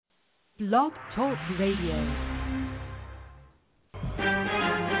Blog Talk Radio.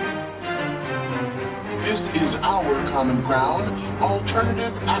 This is Our Common Ground,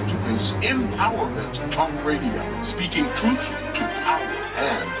 alternative activist empowerment talk radio, speaking truth to power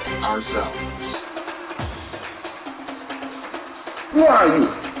and ourselves. Who are you?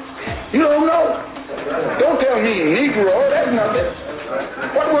 You don't know? Don't tell me Negro, that's nothing.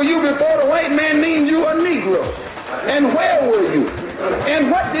 What were you before the white man named you a Negro? And where were you? And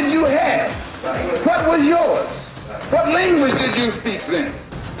what did you have? What was yours? What language did you speak then?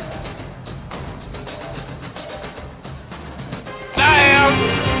 I am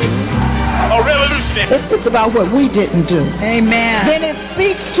a revolutionary. It's about what we didn't do. Amen. Then it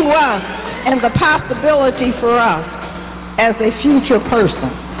speaks to us and the possibility for us as a future person.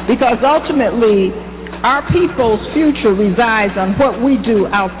 Because ultimately, our people's future resides on what we do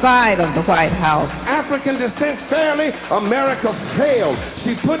outside of the White House. African descent fairly, America failed.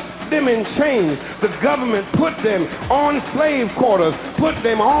 She put them in chains. The government put them on slave quarters, put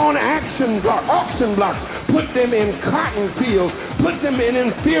them on auction blocks, put them in cotton fields, put them in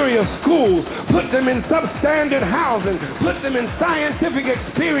inferior schools, put them in substandard housing, put them in scientific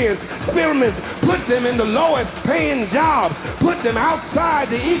experiments, put them in the lowest paying jobs, put them outside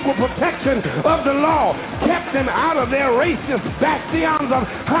the equal protection of the law, kept them out of their racist bastions of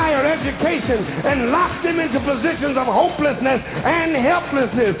higher education, and locked them into positions of hopelessness and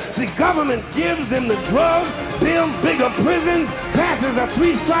helplessness. The government gives them the drugs, builds bigger prisons, passes a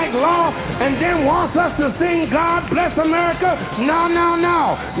 3-strike law, and then wants us to sing God Bless America? No, no,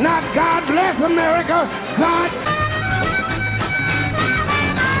 no. Not God Bless America. God...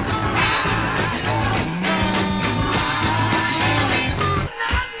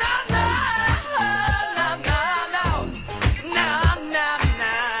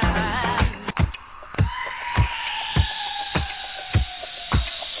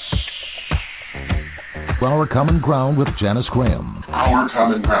 Our Common Ground with Janice Graham. Our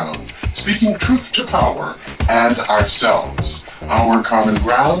Common Ground, speaking truth to power and ourselves. Our Common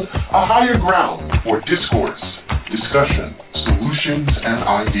Ground, a higher ground for discourse, discussion, solutions, and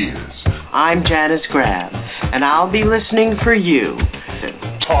ideas. I'm Janice Graham, and I'll be listening for you.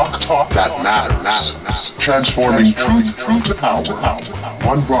 Talk that matters. Transforming truth to power.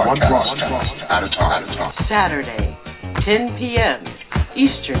 One broadcast at a time. Saturday, 10 p.m.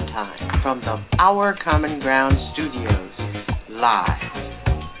 Eastern Time from the Our Common Ground Studios, live.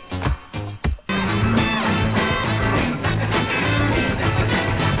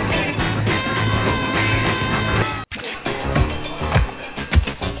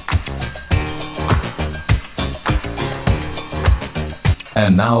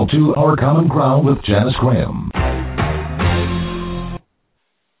 And now to Our Common Ground with Janice Graham.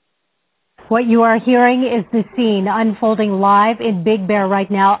 What you are hearing is the scene unfolding live in Big Bear right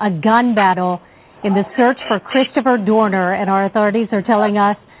now, a gun battle in the search for Christopher Dorner, and our authorities are telling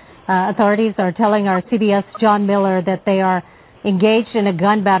our CBS John Miller that they are engaged in a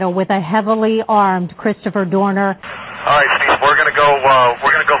gun battle with a heavily armed Christopher Dorner. All right, Steve, we're gonna go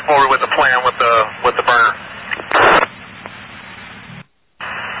forward with the plan with the burner.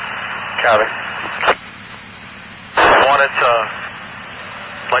 Copy. Want it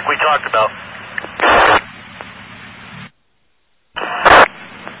like we talked about.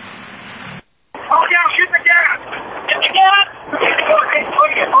 Oh, yeah, shoot the gas! Get the gas! Where's the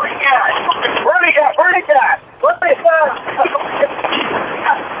gas? Where's the gas? What's this? 7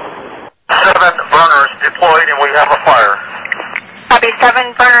 burners deployed and we have a fire. Copy,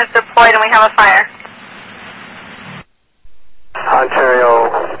 7 burners deployed and we have a fire.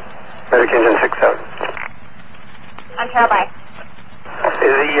 Ontario, Medic Engine 6-7. Ontario, bye. Is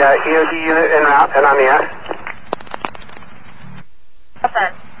the EOD unit en route and on the air? Affirm.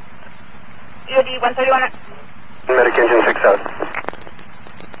 EOD 131. Medic Engine 6-7.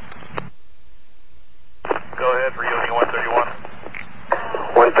 Go ahead for EOD 131.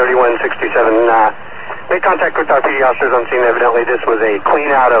 131-67. Made contact with our PD officers on scene. Evidently this was a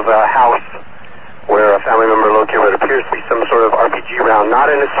clean out of a house where a family member located what appears to be some sort of RPG round, not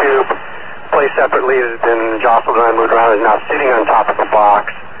in a tube, placed separately. It has been jostled around, moved around, is now sitting on top of a box.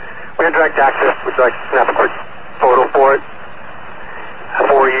 We have direct access. Would you like to snap a quick photo for it?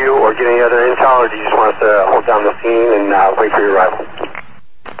 For you, or get any other intel, or do you just want us to hold down the scene and wait for your arrival?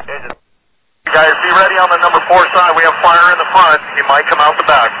 Guys, be ready on the number 4 side. We have fire in the front. It might come out the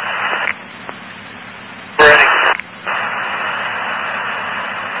back. Ready.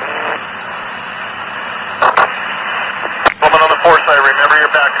 Woman on the 4 side, remember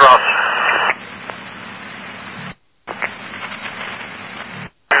your backdrops.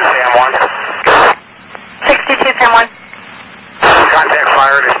 San Juan. 62, San Juan. Contact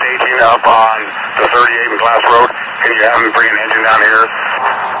fire to stage unit. up on the 38 and Glass Road. Can you have them bring an engine down here?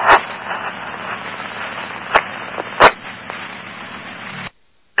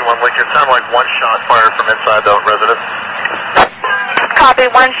 Lincoln, sound like one shot fired from inside the residence. Copy,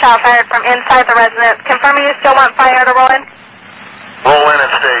 one shot fired from inside the residence. Confirming you still want fire to roll in? Roll in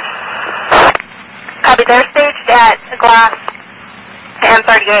and stage. Copy, they're staged at Glass and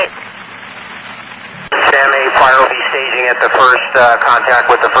 38. Sam, a fire will be staging at the first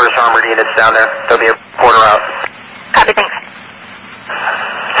contact with the first armored units down there. There'll be a quarter out. Copy, thanks.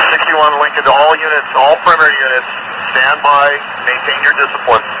 61 Lincoln to all units, all perimeter units, stand by, maintain your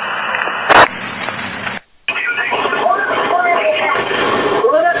discipline.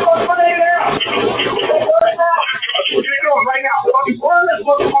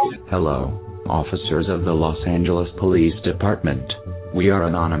 Hello, officers of the Los Angeles Police Department. We are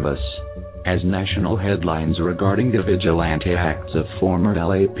anonymous. As national headlines regarding the vigilante acts of former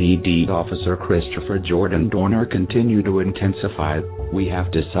LAPD officer Christopher Jordan Dorner continue to intensify, we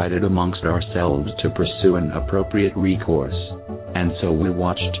have decided amongst ourselves to pursue an appropriate recourse. And so we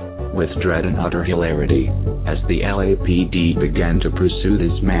watched, with dread and utter hilarity, as the LAPD began to pursue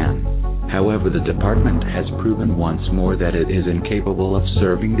this man. However, the department has proven once more that it is incapable of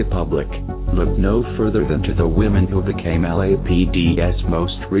serving the public. Look no further than to the women who became LAPD's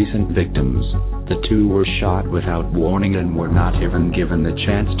most recent victims. The two were shot without warning and were not even given the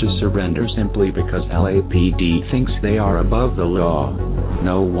chance to surrender simply because LAPD thinks they are above the law.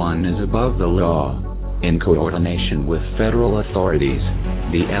 No one is above the law. In coordination with federal authorities,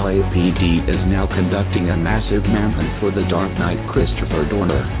 the LAPD is now conducting a massive manhunt for the Dark Knight Christopher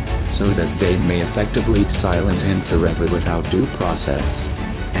Dorner, so that they may effectively silence him forever without due process.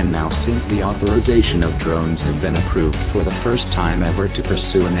 And now, since the authorization of drones have been approved for the first time ever to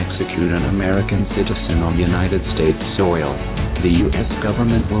pursue and execute an American citizen on United States soil, the U.S.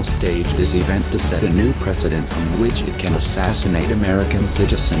 government will stage this event to set a new precedent from which it can assassinate American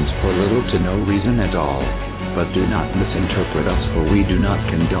citizens for little to no reason at all. But do not misinterpret us, for we do not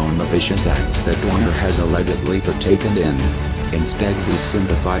condone the vicious acts that Dorner has allegedly partaken in. Instead, we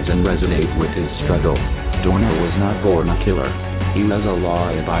sympathize and resonate with his struggle. Dorner was not born a killer. He was a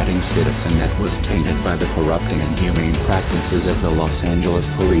law-abiding citizen that was tainted by the corrupting and inhumane practices of the Los Angeles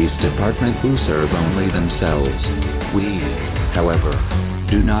Police Department, who serve only themselves. We, however,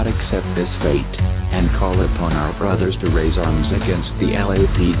 do not accept this fate, and call upon our brothers to raise arms against the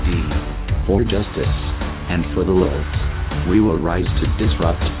LAPD. For justice, and for the Lord, we will rise to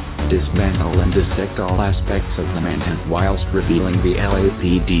disrupt, dismantle and dissect all aspects of the manhunt whilst revealing the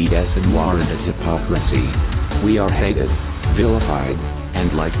LAPD's unwarranted hypocrisy. We are hated, vilified,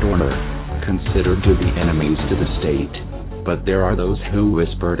 and like Dorner, considered to be enemies to the state. But there are those who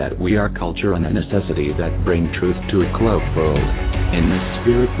whisper that we are culture and a necessity that bring truth to a cloaked world. In this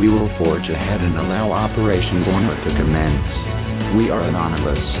spirit we will forge ahead and allow Operation Dorner to commence. We are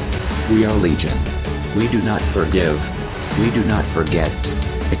anonymous. We are legion. We do not forgive. We do not forget.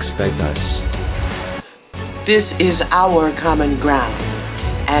 Expect us. This is our common ground,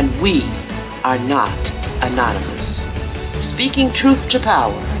 and we are not anonymous. Speaking truth to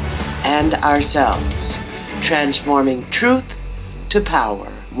power and ourselves, transforming truth to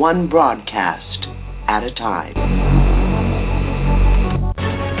power, one broadcast at a time.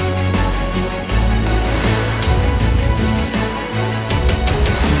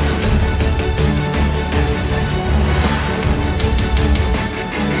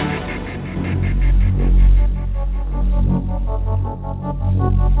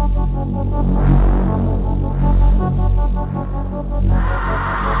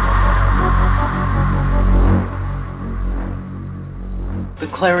 The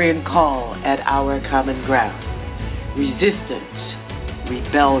clarion call at our common ground. Resistance,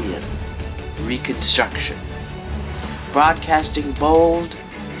 rebellion, reconstruction. Broadcasting bold,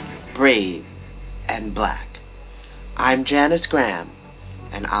 brave, and black. I'm Janice Graham,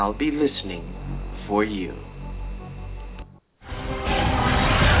 and I'll be listening for you.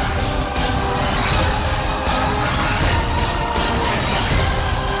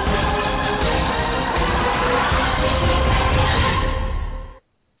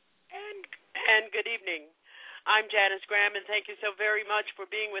 I'm Janice Graham, and thank you so very much for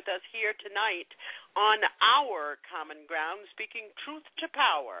being with us here tonight on our common ground, speaking truth to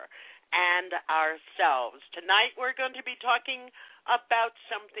power and ourselves. Tonight we're going to be talking about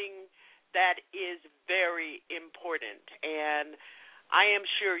something that is very important, and I am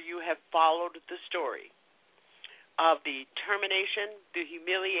sure you have followed the story of the termination, the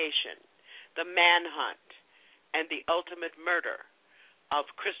humiliation, the manhunt, and the ultimate murder of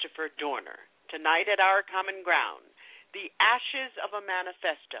Christopher Dorner. Tonight at our common ground, The Ashes of a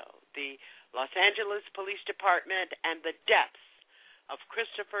Manifesto, the Los Angeles Police Department, and the Deaths of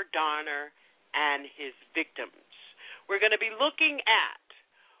Christopher Donner and his victims. We're going to be looking at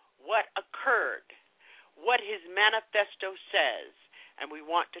what occurred, what his manifesto says, and we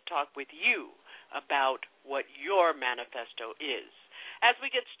want to talk with you about what your manifesto is. As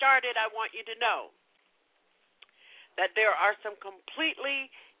we get started, I want you to know that there are some completely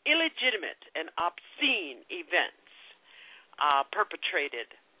illegitimate and obscene events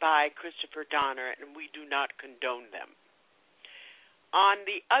perpetrated by Christopher Donner, and we do not condone them. On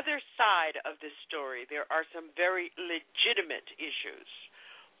the other side of this story, there are some very legitimate issues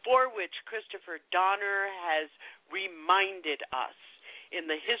for which Christopher Donner has reminded us in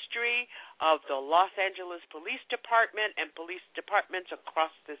the history of the Los Angeles Police Department and police departments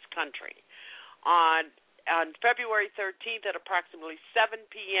across this country. On February 13th at approximately 7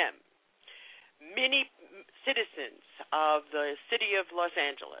 p.m., many citizens of the city of Los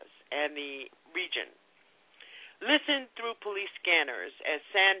Angeles and the region listened through police scanners as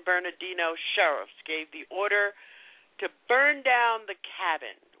San Bernardino sheriffs gave the order to burn down the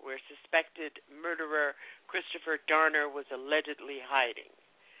cabin where suspected murderer Christopher Donner was allegedly hiding.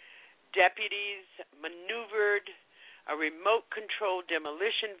 Deputies maneuvered a remote-controlled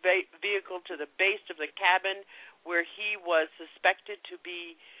demolition vehicle to the base of the cabin where he was suspected to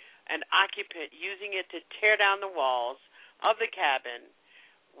be an occupant, using it to tear down the walls of the cabin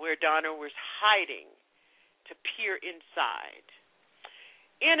where Donner was hiding to peer inside.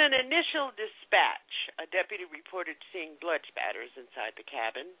 In an initial dispatch, a deputy reported seeing blood spatters inside the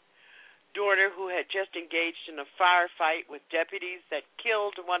cabin. Donner, who had just engaged in a firefight with deputies that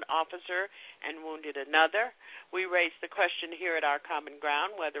killed one officer and wounded another. We raised the question here at our Common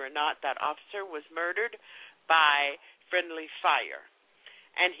Ground whether or not that officer was murdered by friendly fire.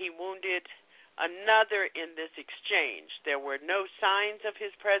 And he wounded another in this exchange. There were no signs of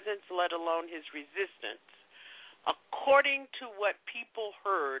his presence, let alone his resistance, according to what people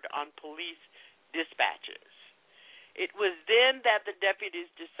heard on police dispatches. It was then that the deputies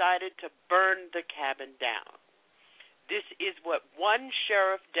decided to burn the cabin down. This is what one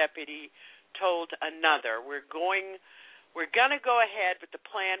sheriff deputy told another. We're going to go ahead with the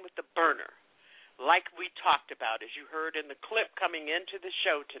plan with the burner, like we talked about, as you heard in the clip coming into the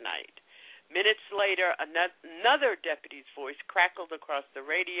show tonight. Minutes later, another deputy's voice crackled across the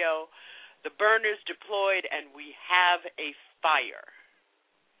radio. The burners deployed, and we have a fire.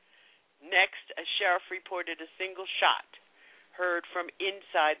 Next, a sheriff reported a single shot heard from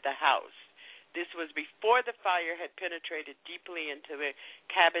inside the house. This was before the fire had penetrated deeply into the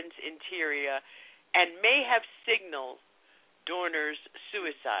cabin's interior and may have signaled Donner's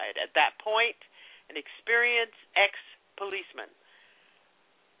suicide. At that point, an experienced ex-policeman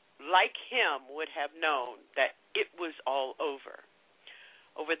like him would have known that it was all over.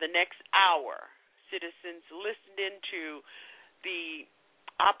 Over the next hour, citizens listened into the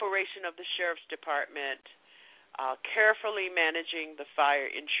operation of the sheriff's department, carefully managing the fire,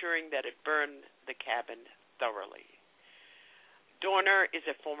 ensuring that it burned the cabin thoroughly. Donner is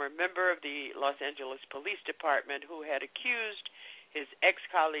a former member of the Los Angeles Police Department who had accused his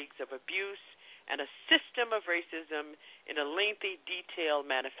ex-colleagues of abuse and a system of racism in a lengthy, detailed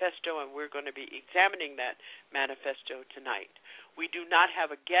manifesto, and we're going to be examining that manifesto tonight. We do not have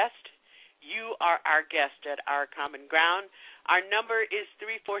a guest. You are our guest at our Common Ground. Our number is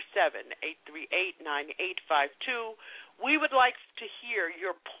 347-838-9852. We would like to hear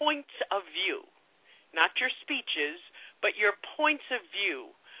your points of view, not your speeches, but your points of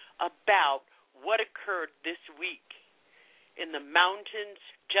view about what occurred this week in the mountains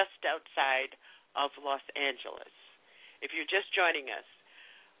just outside of Los Angeles. If you're just joining us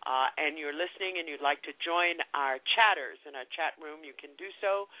and you're listening and you'd like to join our chatters in our chat room, you can do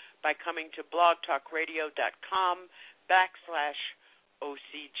so by coming to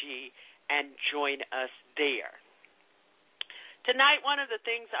blogtalkradio.com/OCG and join us there. Tonight, one of the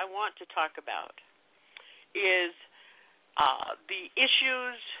things I want to talk about is the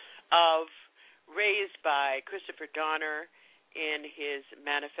issues raised by Christopher Donner in his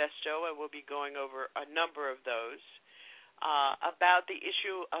manifesto, and we'll be going over a number of those, about the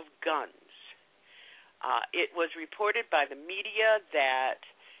issue of guns. It was reported by the media that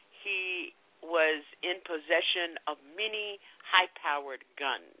he was in possession of many high-powered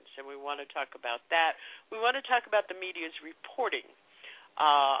guns, and we want to talk about that. We want to talk about the media's reporting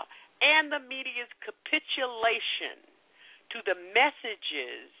and the media's capitulation to the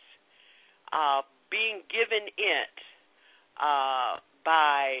messages being given it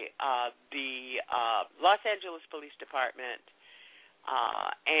by the Los Angeles Police Department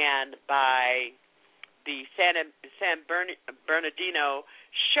and by the San Bernardino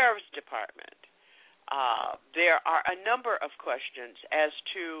Sheriff's Department. There are a number of questions as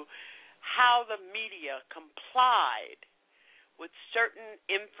to how the media complied with certain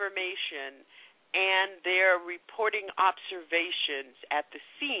information and their reporting observations at the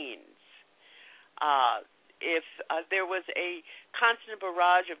scenes. If there was a constant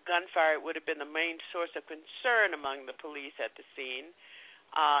barrage of gunfire, it would have been the main source of concern among the police at the scene.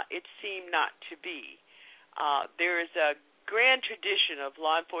 It seemed not to be. There is a grand tradition of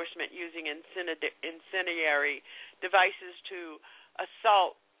law enforcement using incendiary devices to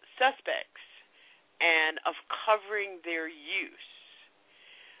assault suspects and of covering their use.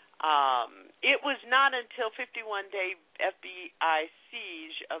 It was not until 51-day FBI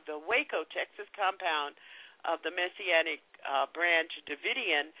siege of the Waco, Texas compound of the Messianic Branch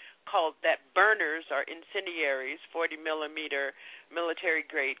Davidian called that burners or incendiaries, 40-millimeter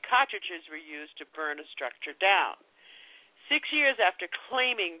military-grade cartridges were used to burn a structure down. 6 years after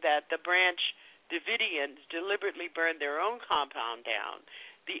claiming that the Branch Davidians deliberately burned their own compound down,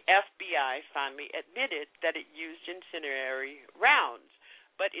 the FBI finally admitted that it used incendiary rounds,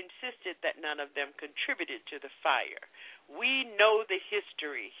 but insisted that none of them contributed to the fire. We know the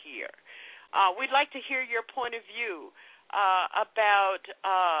history here. We'd like to hear your point of view about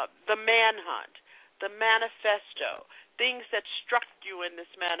the manhunt, the manifesto, things that struck you in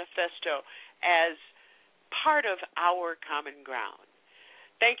this manifesto as part of our common ground.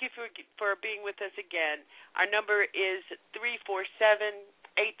 Thank you for being with us again. Our number is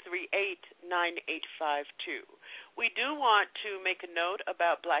 347-838-9852. We do want to make a note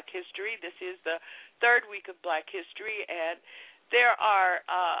about Black History. This is the third week of Black History, and there are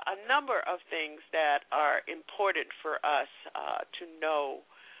a number of things that are important for us to know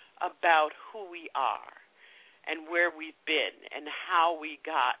about who we are and where we've been and how we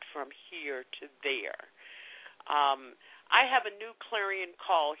got from here to there. I have a new clarion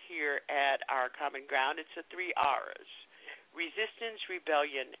call here at our common ground. It's the 3 R's: resistance,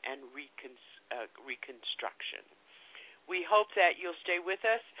 rebellion, and reconstruction. We hope that you'll stay with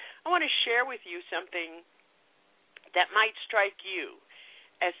us. I want to share with you something that might strike you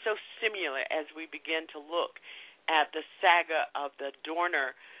as so similar as we begin to look at the saga of the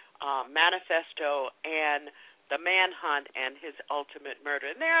Dorner Manifesto and the manhunt and his ultimate murder.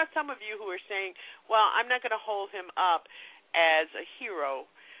 And there are some of you who are saying, well, I'm not going to hold him up as a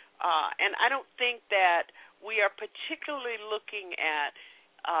hero. And I don't think that we are particularly looking at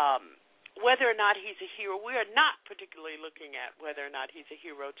whether or not he's a hero. We are not particularly looking at whether or not he's a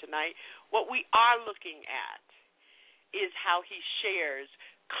hero tonight. What we are looking at is how he shares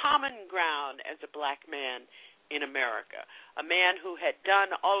common ground as a black man in America, a man who had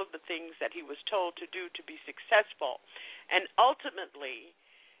done all of the things that he was told to do to be successful. And ultimately,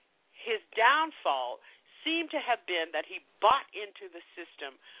 his downfall seemed to have been that he bought into the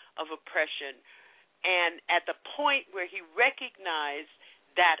system of oppression, and at the point where he recognized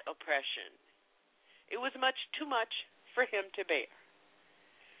that oppression, it was much too much for him to bear.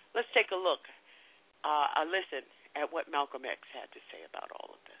 Let's take a look, a listen at what Malcolm X had to say about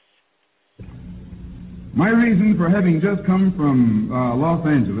all of this. My reason for having just come from Los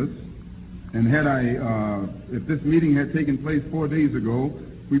Angeles, and if this meeting had taken place 4 days ago,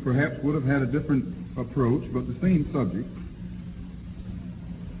 we perhaps would have had a different approach, but the same subject,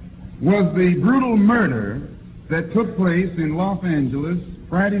 was the brutal murder that took place in Los Angeles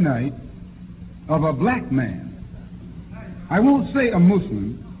Friday night of a black man. I won't say a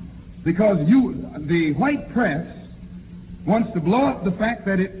Muslim, because the white press wants to blow up the fact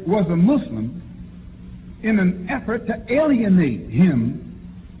that it was a Muslim in an effort to alienate him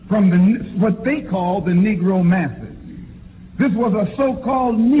from what they call the Negro masses. This was a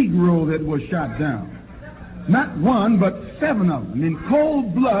so-called Negro that was shot down. Not one, but 7 of them, in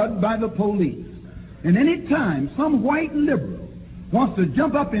cold blood by the police. And any time some white liberal wants to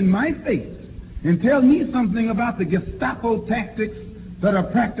jump up in my face and tell me something about the Gestapo tactics that are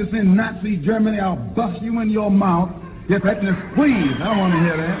practiced in Nazi Germany, I'll bust you in your mouth. Yes, please, I don't want to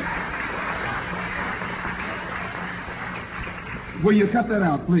hear that. Will you cut that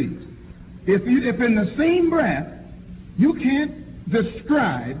out, please? If in the same breath you can't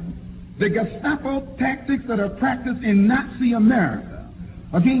describe the Gestapo tactics that are practiced in Nazi America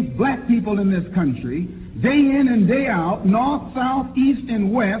against black people in this country, day in and day out, north, south, east,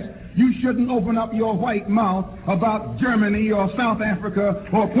 and west, you shouldn't open up your white mouth about Germany or South Africa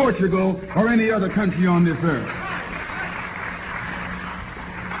or Portugal or any other country on this earth.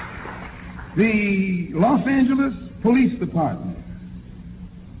 The Los Angeles Police Department,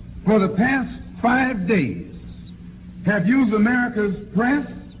 for the past 5 days, have used America's press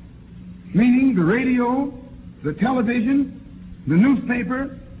meaning the radio, the television, the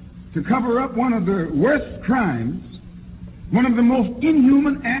newspaper, to cover up one of the worst crimes, one of the most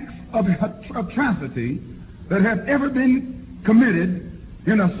inhuman acts of atrocity that have ever been committed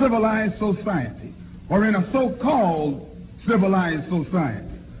in a civilized society, or in a so-called civilized society.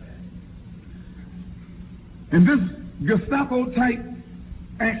 And this Gestapo-type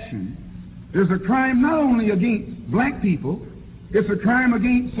action is a crime not only against black people, it's a crime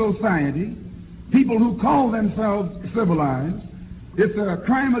against society, people who call themselves civilized. It's a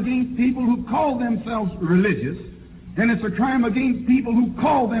crime against people who call themselves religious, and it's a crime against people who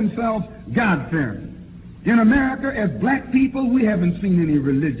call themselves God-fearing. In America, as black people, we haven't seen any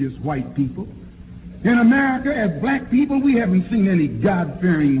religious white people. In America, as black people, we haven't seen any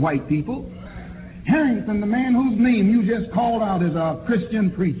God-fearing white people. Harrington, the man whose name you just called out, is a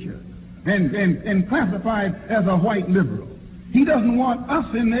Christian preacher and classified as a white liberal. He doesn't want us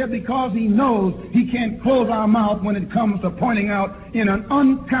in there because he knows he can't close our mouth when it comes to pointing out in an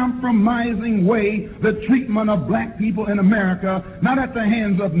uncompromising way the treatment of black people in America, not at the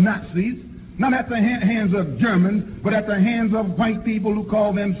hands of Nazis, not at the hands of Germans, but at the hands of white people who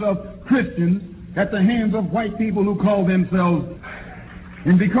call themselves Christians, at the hands of white people who call themselves.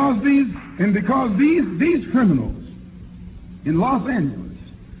 And because these criminals in Los Angeles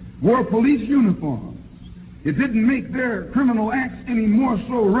wore police uniforms, it didn't make their criminal acts any more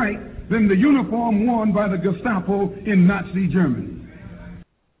so right than the uniform worn by the Gestapo in Nazi Germany.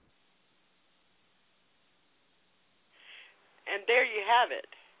 And there you have it.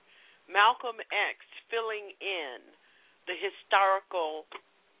 Malcolm X filling in the historical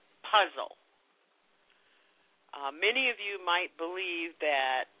puzzle. Many of you might believe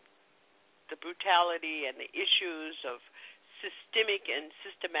that the brutality and the issues of systemic and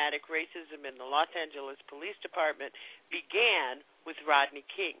systematic racism in the Los Angeles Police Department began with Rodney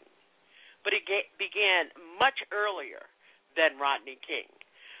King. But it began much earlier than Rodney King.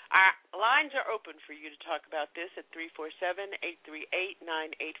 Our lines are open for you to talk about this at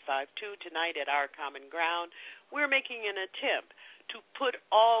 347-838-9852. Tonight at Our Common Ground, we're making an attempt to put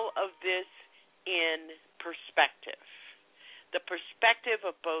all of this in perspective. The perspective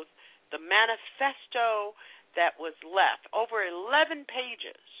of both the manifesto that was left, over 11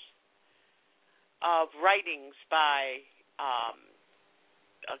 pages of writings by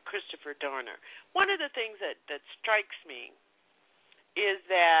Christopher Dorner. One of the things that strikes me is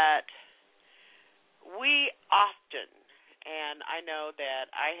that we often, and I know that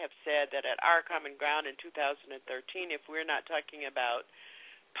I have said that at Our Common Ground in 2013, if we're not talking about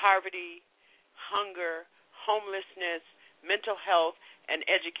poverty, hunger, homelessness, mental health, and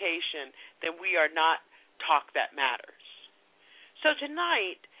education, then we are not talk that matters. So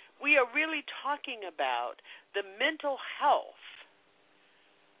tonight, we are really talking about the mental health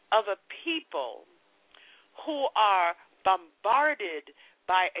of a people who are bombarded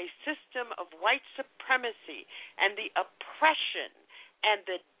by a system of white supremacy and the oppression and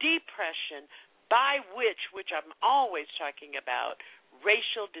the depression by which I'm always talking about,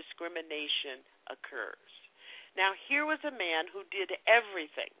 racial discrimination occurs. Now, here was a man who did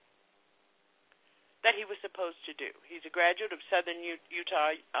everything that he was supposed to do. He's a graduate of Southern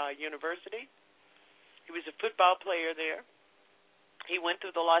Utah University. He was a football player there. He went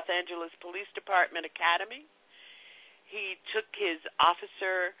through the Los Angeles Police Department Academy. He took his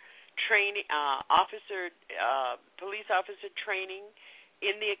police officer training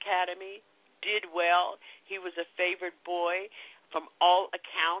in the academy, did well. He was a favored boy from all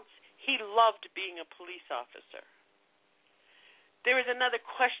accounts. He loved being a police officer. There is another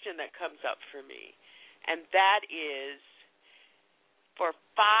question that comes up for me, and that is, for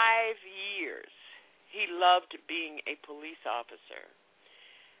 5 years, he loved being a police officer.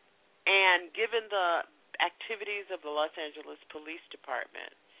 And given the activities of the Los Angeles Police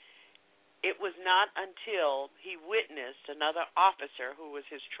Department, it was not until he witnessed another officer, who was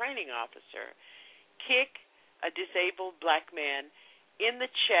his training officer, kick a disabled black man in the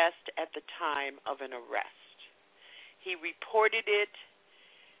chest at the time of an arrest. He reported it,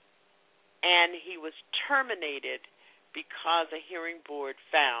 and he was terminated because a hearing board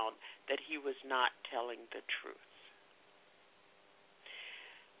found that he was not telling the truth.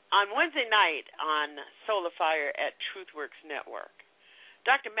 On Wednesday night on Soul of Fire at TruthWorks Network,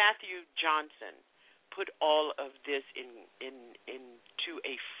 Dr. Matthew Johnson put all of this into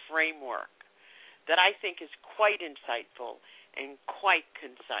a framework that I think is quite insightful and quite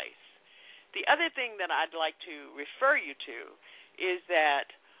concise. The other thing that I'd like to refer you to is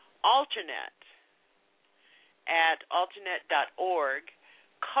that Alternet at alternet.org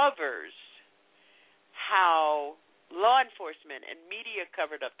covers how law enforcement and media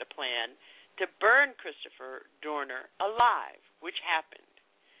covered up the plan to burn Christopher Dorner alive, which happened.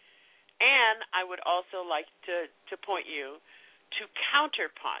 And I would also like to point you to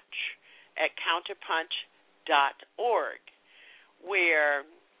Counterpunch at counterpunch.org, where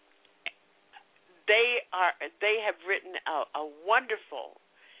they have written a wonderful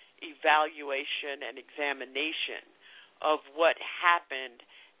evaluation and examination of what happened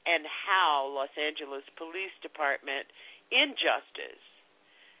and how Los Angeles Police Department injustice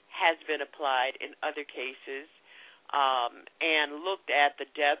has been applied in other cases, and looked at the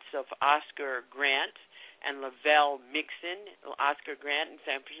deaths of Oscar Grant and Lavelle Mixon. Oscar Grant in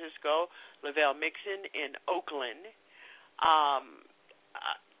San Francisco, Lavelle Mixon in Oakland,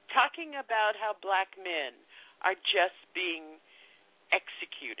 talking about how black men are just being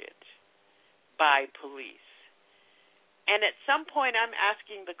executed by police. And at some point I'm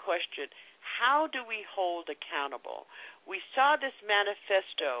asking the question, how do we hold accountable? We saw this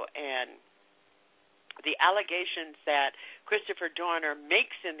manifesto and the allegations that Christopher Dorner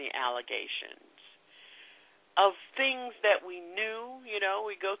makes in the allegations of things that we knew. You know,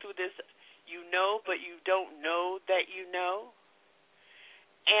 we go through this, you know, but you don't know that you know.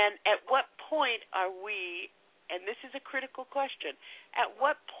 And at what point are we, and this is a critical question, at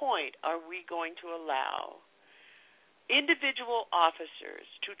what point are we going to allow individual officers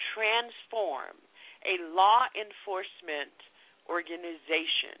to transform a law enforcement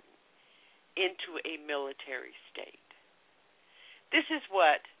organization into a military state? This is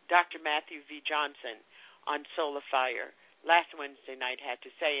what Dr. Matthew V. Johnson on Solar Fire last Wednesday night had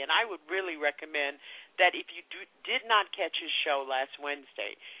to say, and I would really recommend that if you did not catch his show last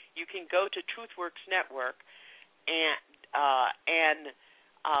Wednesday, you can go to TruthWorks Network and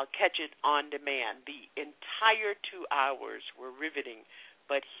catch it on demand. The entire 2 hours were riveting,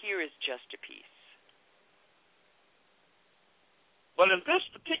 but here is just a piece. Well, in this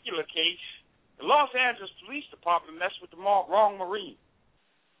particular case, the Los Angeles Police Department messed with the wrong Marine.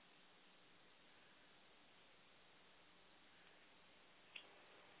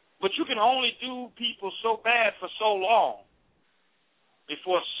 But you can only do people so bad for so long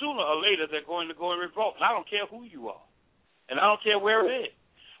before sooner or later they're going to go and revolt. And I don't care who you are. And I don't care where it is.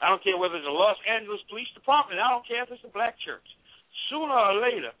 I don't care whether it's the Los Angeles Police Department. I don't care if it's a black church. Sooner or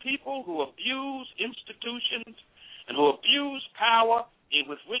later, people who abuse institutions and who abuse power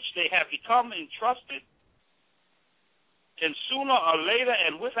with which they have become entrusted can sooner or later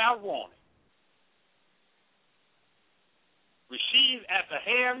and without warning receive at the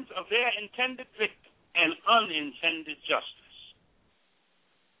hands of their intended victim an unintended justice.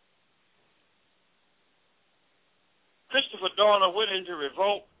 Christopher Dorner went into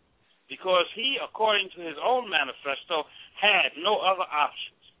revolt because he, according to his own manifesto, had no other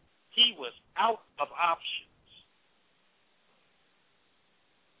options. He was out of options.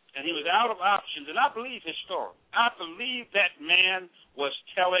 And he was out of options, and I believe his story. I believe that man was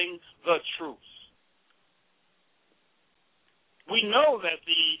telling the truth. We know that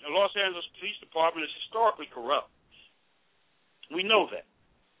the Los Angeles Police Department is historically corrupt. We know that.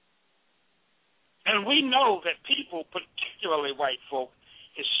 And we know that people, particularly white folk,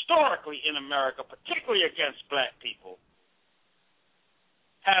 historically in America, particularly against black people,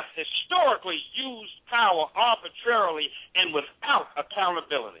 have historically used power arbitrarily and without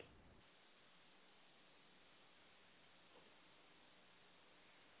accountability.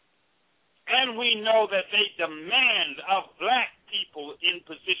 And we know that they demand of black people in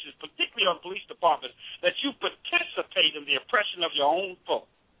positions, particularly on police departments, that you participate in the oppression of your own folk.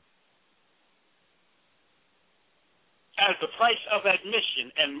 As the price of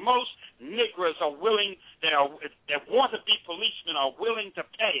admission, and most Negroes are willing, that want to be policemen are willing to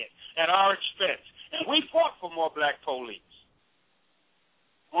pay it at our expense. And we fought for more black police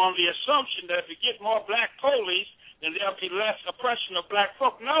on the assumption that if we get more black police, then there'll be less oppression of black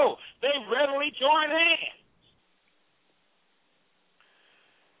folk. No, they readily join hands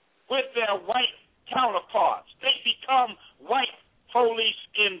with their white counterparts. They become white police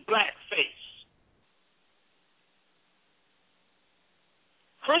in blackface.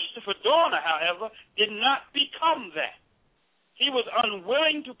 Christopher Dorner, however, did not become that. He was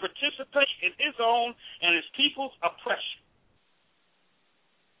unwilling to participate in his own and his people's oppression.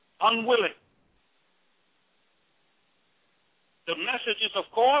 Unwilling. The message is, of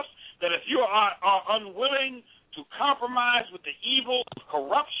course, that if you are unwilling to compromise with the evil of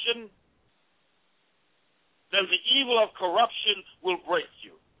corruption, then the evil of corruption will break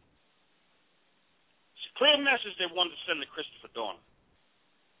you. It's a clear message they wanted to send to Christopher Dorner.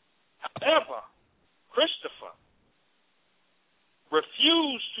 However, Christopher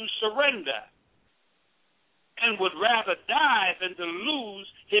refused to surrender and would rather die than to lose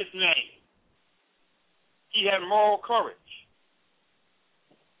his name. He had moral courage.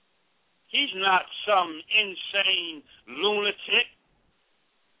 He's not some insane lunatic.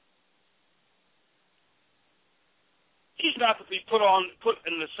 He's not to be put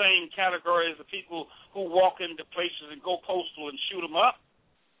in the same category as the people who walk into places and go postal and shoot them up.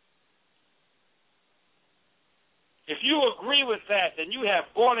 If you agree with that, then you have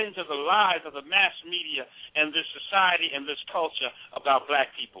bought into the lies of the mass media and this society and this culture about black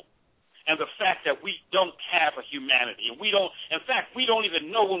people, and the fact that we don't have a humanity, and we don't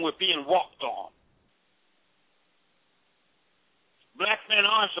even know when we're being walked on. Black men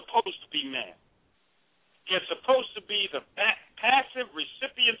aren't supposed to be men. They're supposed to be the passive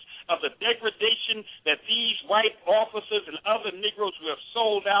recipients of the degradation that these white officers and other Negroes who have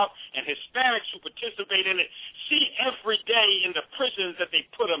sold out and Hispanics who participate in it see every day in the prisons that they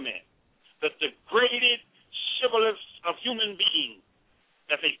put them in. The degraded shibboleths of human beings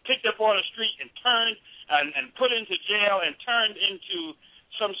that they picked up on the street and turned and put into jail and turned into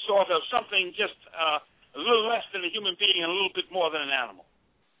some sort of something just a little less than a human being and a little bit more than an animal.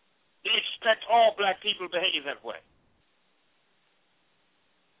 They expect all black people to behave that way.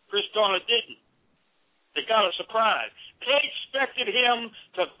 Chris Dorner didn't. They got a surprise. They expected him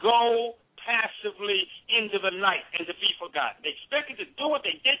to go passively into the night and to be forgotten. They expected to do what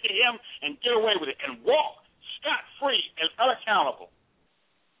they did to him and get away with it and walk scot-free and unaccountable.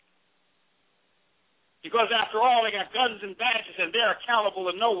 Because after all, they got guns and badges and they're accountable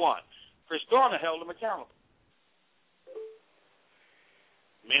to no one. Chris Dorner held them accountable.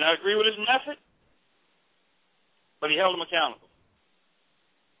 May not agree with his method, but he held them accountable.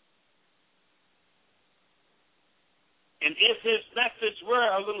 And if his methods were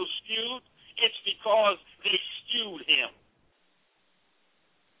a little skewed, it's because they skewed him.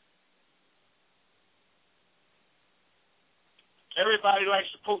 Everybody likes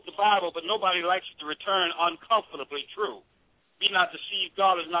to quote the Bible, but nobody likes it to return uncomfortably true. Be not deceived,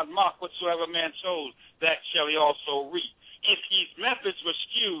 God is not mocked. Whatsoever man sows, that shall he also reap. If his methods were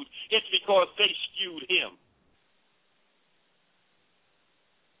skewed, it's because they skewed him.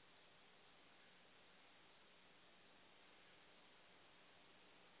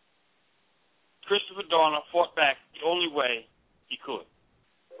 Christopher Dorner fought back the only way he could,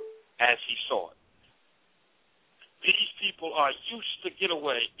 as he saw it. These people are used to getting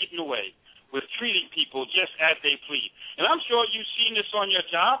away with treating people just as they please. And I'm sure you've seen this on your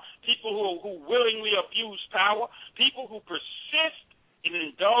job, people who willingly abuse power, people who persist in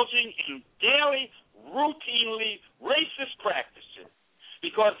indulging in daily, routinely racist practices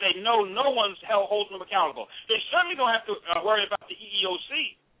because they know no one's holding them accountable. They certainly don't have to worry about the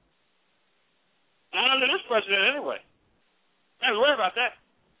EEOC. Not under this president anyway. They don't have to worry about that.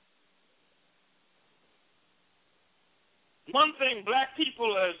 One thing black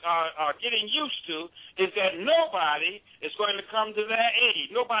people are getting used to is that nobody is going to come to their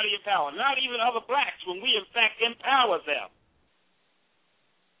aid. Nobody in power, not even other blacks, when we in fact empower them.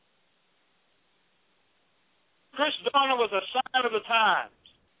 Chris Dorner was a sign of the times,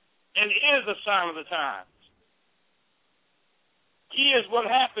 and is a sign of the times. He is what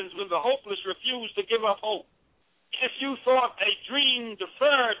happens when the hopeless refuse to give up hope. If you thought a dream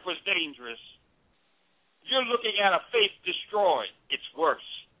deferred was dangerous, you're looking at a faith destroyed. It's worse.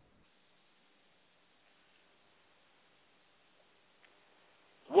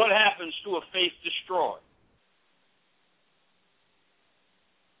 What happens to a faith destroyed?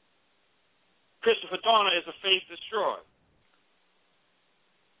 Christopher Dorner is a faith destroyed.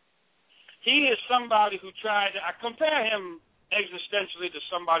 He is somebody who tried to, I compare him existentially to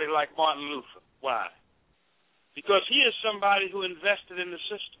somebody like Martin Luther. Why? Because he is somebody who invested in the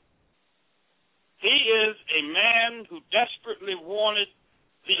system. He is a man who desperately wanted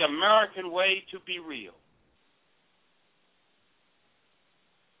the American way to be real.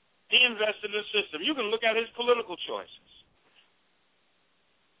 He invested in the system. You can look at his political choices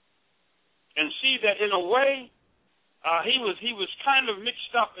and see that in a way he was kind of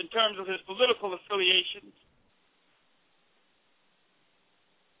mixed up in terms of his political affiliations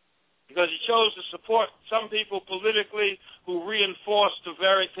because he chose to support some people politically who reinforced the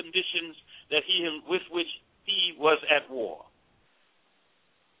very conditions that with which he was at war.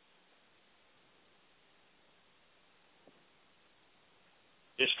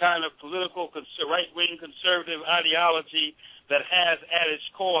 This kind of political right-wing conservative ideology that has at its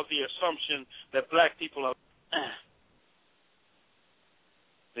core the assumption that black people are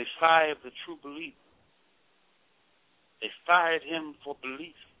they fired the true believer. They fired him for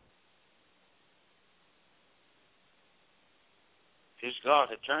belief. His God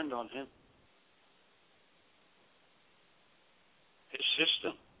had turned on him.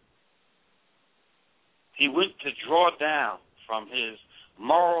 system. He went to draw down from his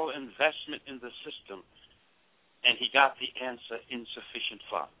moral investment in the system, and he got the answer: insufficient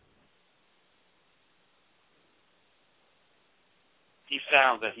funds. He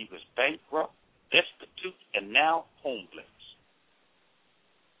found that he was bankrupt, destitute, and now homeless.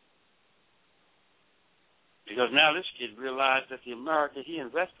 Because now this kid realized that the America he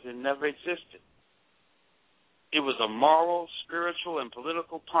invested in never existed. It was a moral, spiritual, and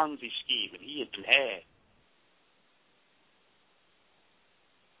political Ponzi scheme that he had been had.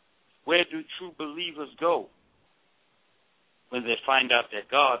 Where do true believers go when they find out their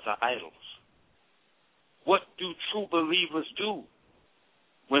gods are idols? What do true believers do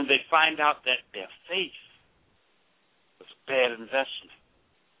when they find out that their faith was a bad investment?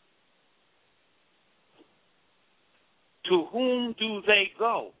 To whom do they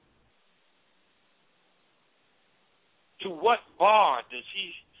go? To what bar does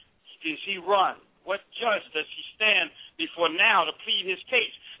he run? What judge does he stand before now to plead his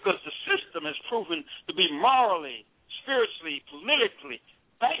case? Because the system has proven to be morally, spiritually, politically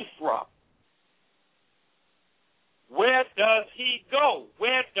bankrupt. Where does he go?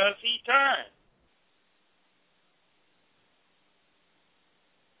 Where does he turn?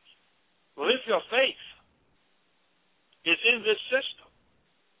 Well, if your faith is in this system,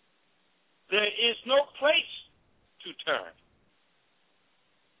 there is no place to turn.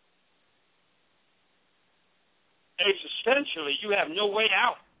 Existentially, you have no way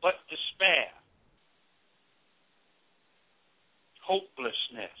out but despair,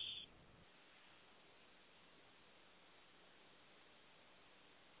 hopelessness.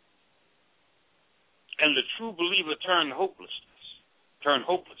 And the true believer turned hopeless,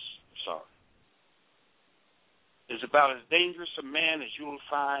 is about as dangerous a man as you'll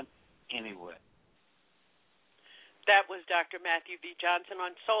find anywhere. That was Dr. Matthew B. Johnson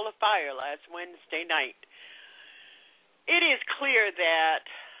on Soul of Fire last Wednesday night. It is clear that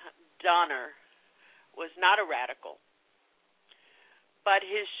Donner was not a radical, but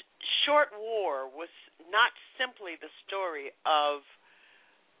his short war was not simply the story of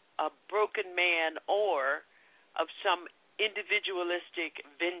a broken man or of some individualistic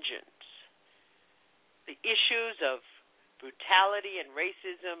vengeance. The issues of brutality and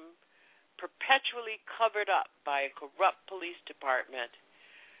racism, perpetually covered up by a corrupt police department,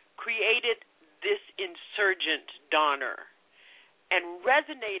 created this insurgent Donner and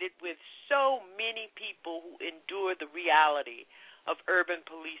resonated with so many people who endure the reality of urban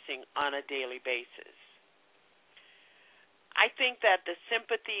policing on a daily basis. I think that the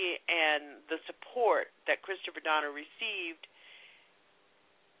sympathy and the support that Christopher Donner received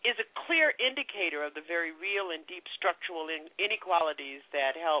is a clear indicator of the very real and deep structural inequalities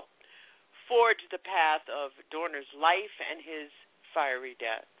that helped forge the path of Donner's life and his fiery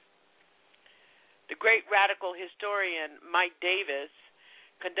death. The great radical historian Mike Davis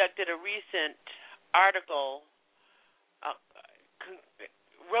conducted a recent article,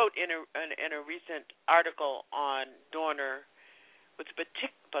 wrote in a recent article on Donner with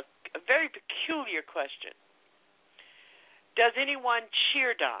a very peculiar question. Does anyone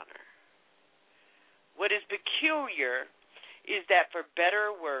cheer Donner? What is peculiar is that for better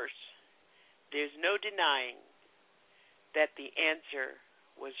or worse, there's no denying that the answer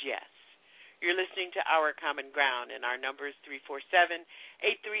was yes. You're listening to Our Common Ground, and our number is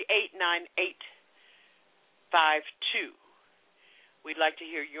 347-838-9852. We'd like to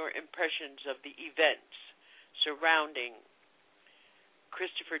hear your impressions of the events surrounding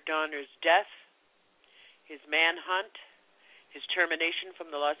Christopher Donner's death, his manhunt, his termination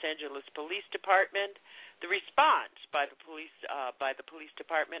from the Los Angeles Police Department, the response by the police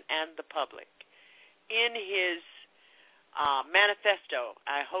department and the public. In his manifesto,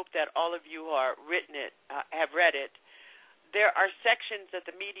 I hope that all of you who have read it. There are sections that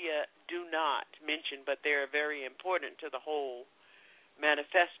the media do not mention, but they are very important to the whole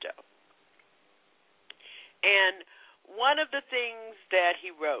manifesto. And one of the things that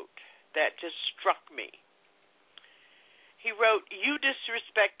he wrote that just struck me, he wrote, "You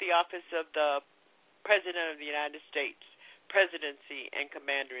disrespect the office of the President of the United States, presidency, and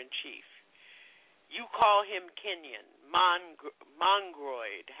commander-in-chief. You call him Kenyan,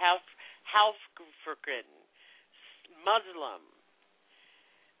 Mongroid, Half-African, Muslim.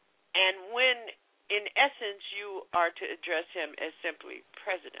 And when, in essence, you are to address him as simply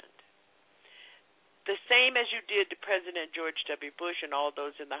President, the same as you did to President George W. Bush and all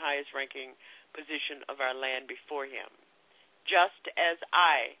those in the highest-ranking position of our land before him, just as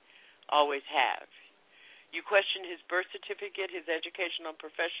I always have. You question his birth certificate, his educational and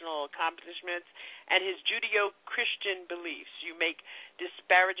professional accomplishments, and his Judeo-Christian beliefs. You make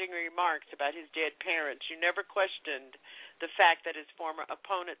disparaging remarks about his dead parents. You never questioned the fact that his former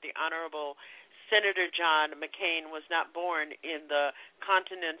opponent, the Honorable Senator John McCain, was not born in the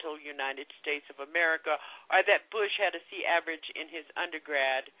continental United States of America, or that Bush had a C average in his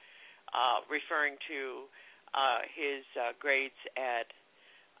undergrad, referring to his grades at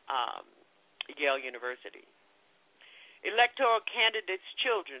Yale University. Electoral candidates'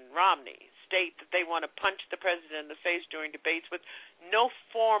 children, Romney, state that they want to punch the president in the face during debates with no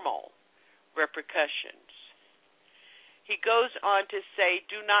formal repercussions. He goes on to say,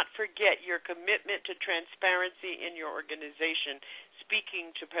 do not forget your commitment to transparency in your organization,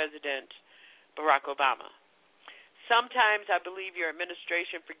 speaking to President Barack Obama. Sometimes I believe your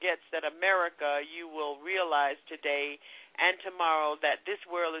administration forgets that America, you will realize today and tomorrow that this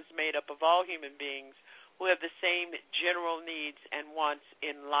world is made up of all human beings who have the same general needs and wants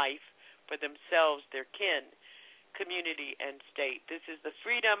in life for themselves, their kin, community, and state. This is the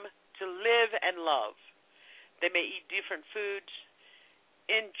freedom to live and love. They may eat different foods,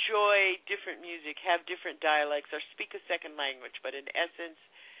 enjoy different music, have different dialects, or speak a second language, but in essence,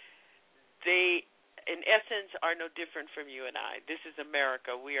 they are no different from you and I. This is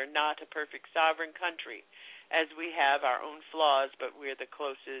America. We are not a perfect sovereign country, as we have our own flaws, but we're the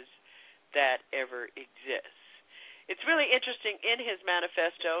closest that ever exists. It's really interesting. In his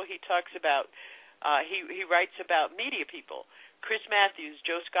manifesto, he talks about, he writes about media people. Chris Matthews,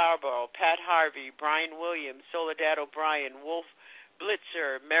 Joe Scarborough, Pat Harvey, Brian Williams, Soledad O'Brien, Wolf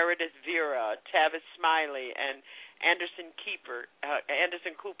Blitzer, Meredith Vieira, Tavis Smiley, and Anderson Cooper.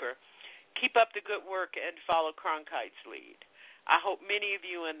 Keep up the good work and follow Cronkite's lead. I hold many of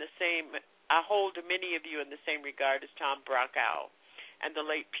you in the same regard as Tom Brokaw and the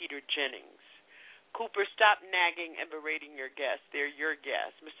late Peter Jennings. Cooper, stop nagging and berating your guests. They're your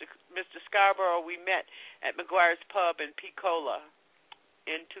guests. Mr. Scarborough, we met at McGuire's Pub in Picola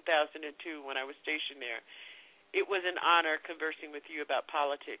in 2002 when I was stationed there. It was an honor conversing with you about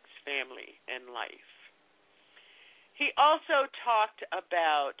politics, family, and life. He also talked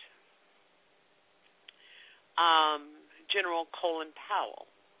about General Colin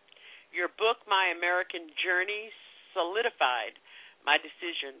Powell. Your book, My American Journey, solidified my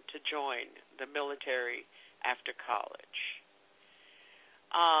decision to join the military after college.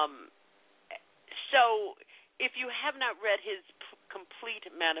 So if you have not read his complete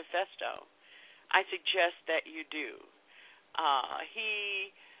manifesto, I suggest that you do.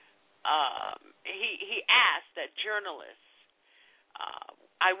 He asked that journalists,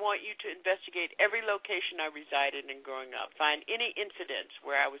 I want you to investigate every location I resided in growing up, find any incidents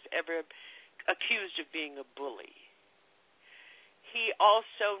where I was ever accused of being a bully. He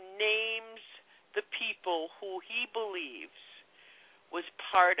also names the people who he believes was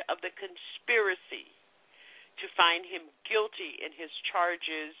part of the conspiracy to find him guilty in the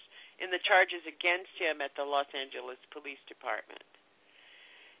charges against him at the Los Angeles Police Department.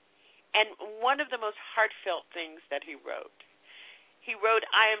 And one of the most heartfelt things that he wrote,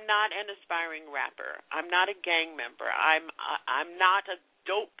 I am not an aspiring rapper. I'm not a gang member. I'm not a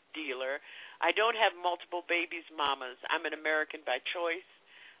dope dealer. I don't have multiple babies' mamas. I'm an American by choice.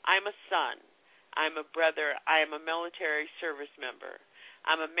 I'm a son. I'm a brother. I am a military service member.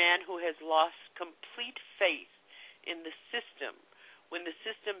 I'm a man who has lost complete faith in the system when the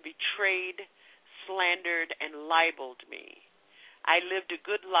system betrayed, slandered, and libeled me. I lived a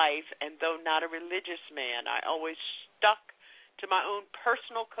good life, and though not a religious man, I always stuck to my own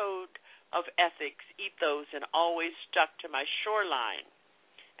personal code of ethics, ethos, and always stuck to my shoreline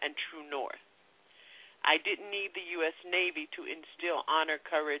and true north. I didn't need the U.S. Navy to instill honor,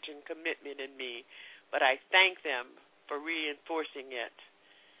 courage, and commitment in me, but I thank them for reinforcing it.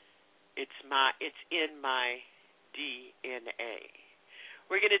 It's in my DNA.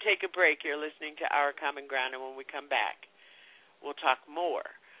 We're going to take a break. You're listening to Our Common Ground, and when we come back, we'll talk more.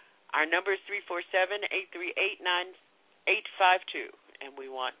 Our number is 347-838-9852, and we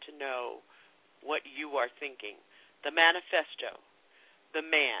want to know what you are thinking. The manifesto, the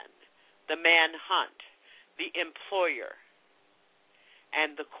manhunt, the employer,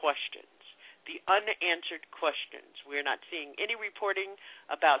 and the questions, the unanswered questions. We're not seeing any reporting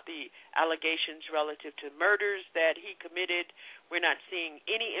about the allegations relative to murders that he committed. We're not seeing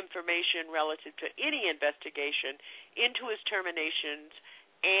any information relative to any investigation into his terminations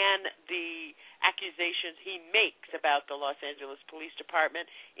and the accusations he makes about the Los Angeles Police Department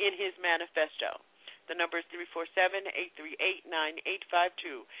in his manifesto. The number is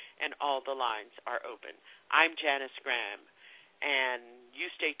 347-838-9852, and all the lines are open. I'm Janice Graham, and you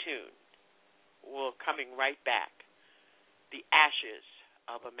stay tuned. We're coming right back. The ashes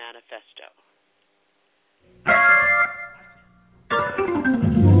of a manifesto.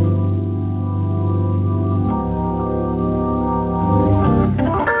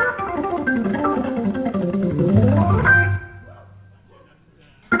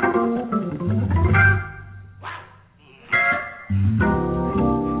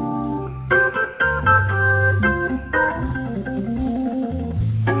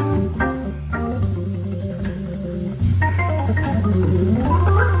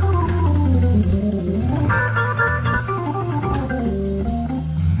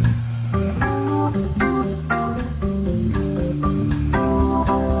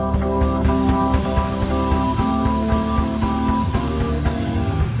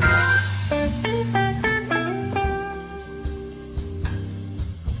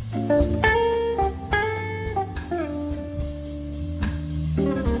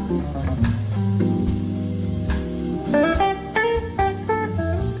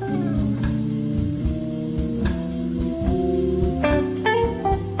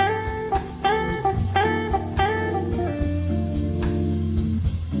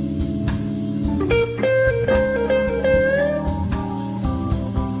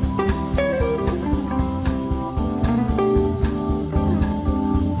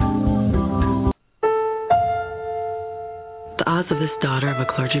 Of this daughter of a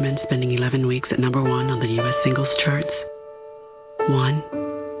clergyman spending 11 weeks at number 1 on the U.S. singles charts? 1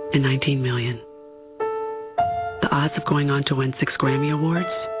 in 19 million. The odds of going on to win 6 Grammy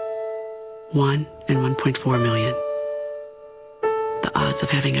Awards? 1 in 1.4 million. The odds of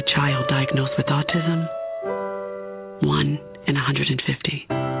having a child diagnosed with autism? 1 in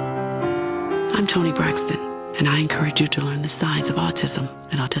 150. I'm Toni Braxton, and I encourage you to learn the signs of autism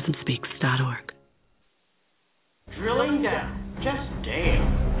at autismspeaks.org. Drilling down. Just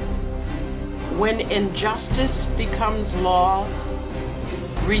damn. When injustice becomes law,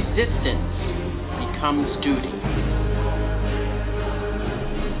 resistance becomes duty.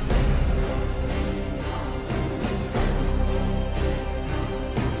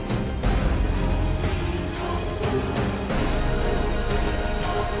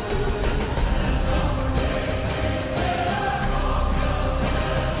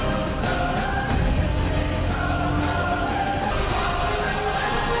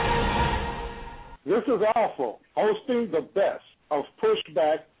 This is Alpha, hosting the best of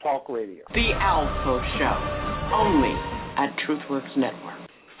Pushback Talk Radio. The Alpha Show, only at TruthWorks Network.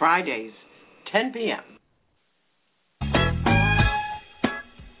 Fridays, 10 p.m.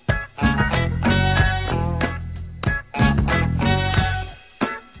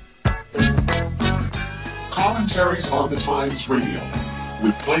 Commentaries on the Times Radio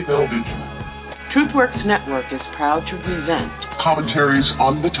with Playbell Benjamin. TruthWorks Network is proud to present Commentaries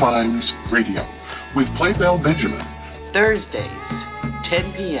on the Times Radio with Playbell Benjamin. Thursdays,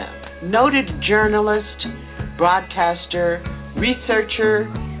 10 p.m. Noted journalist, broadcaster, researcher,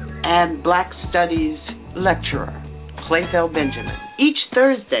 and Black Studies lecturer, Playbell Benjamin. Each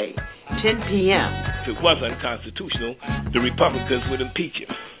Thursday, 10 p.m. If it was unconstitutional, the Republicans would impeach him.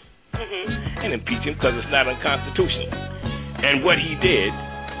 And impeach him because it's not unconstitutional. And what he did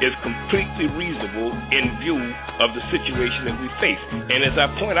is completely reasonable in view of the situation that we face. And as I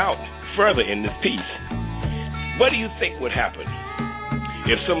point out further in this piece, what do you think would happen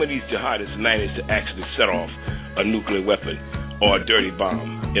if some of these jihadists managed to actually set off a nuclear weapon or a dirty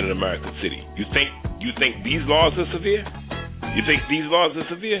bomb in an American city? You think these laws are severe? You think these laws are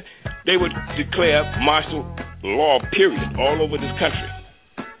severe? They would declare martial law, period, all over this country.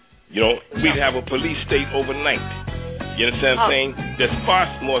 You know, we'd have a police state overnight. You understand what I'm saying? That's far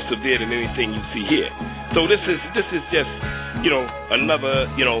more severe than anything you see here. So this is just, another,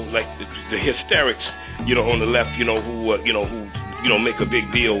 like the hysterics, on the left, who make a big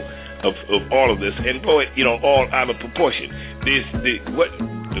deal of all of this and blow it, all out of proportion.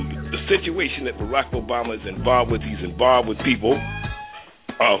 The situation that Barack Obama is involved with, he's involved with people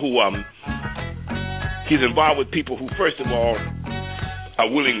he's involved with people who, first of all, are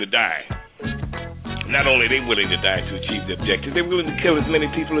willing to die. Not only are they willing to die to achieve the objective, they're willing to kill as many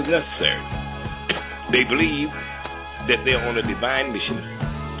people as necessary. They believe that they're on a divine mission.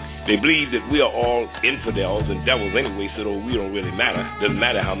 They believe that we are all infidels and devils anyway, so we don't really matter. Doesn't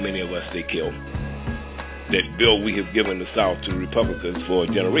matter how many of us they kill. That bill we have given the South to Republicans for a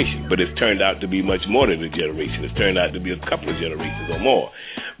generation, but it's turned out to be much more than a generation. It's turned out to be a couple of generations or more.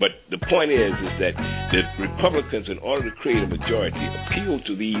 But the point is that the Republicans, in order to create a majority, appeal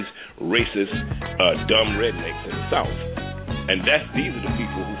to these racist, dumb rednecks in the South. And these are the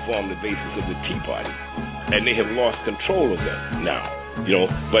people who form the basis of the Tea Party. And they have lost control of them now.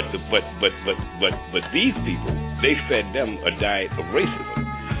 But these people, they fed them a diet of racism.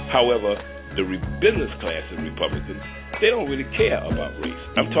 However, the business class of Republicans, they don't really care about race.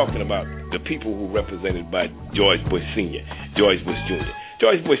 I'm talking about the people who were represented by George Bush Sr., George Bush Jr.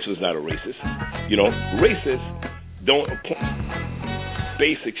 George Bush was not a racist. Racists don't appoint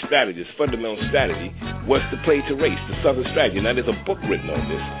basic strategies. Fundamental strategy was to play to race, the Southern strategy. Now, there's a book written on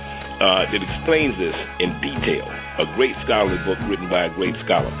this that explains this in detail, a great scholarly book written by a great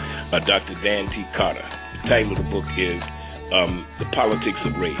scholar, Dr. Dan T. Carter. The title of the book is The Politics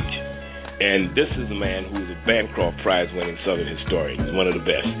of Rage. And this is a man who is a Bancroft Prize-winning Southern historian. He's one of the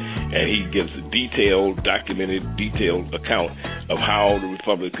best. And he gives a documented account of how the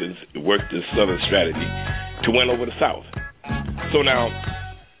Republicans worked this Southern strategy to win over the South. So now,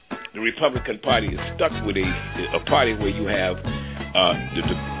 the Republican Party is stuck with a party where you have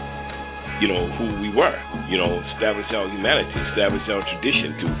who we were, establish our humanity, establish our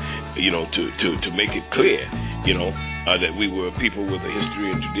tradition to make it clear, that we were people with a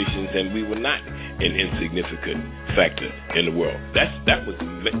history and traditions, and we were not an insignificant factor in the world. That was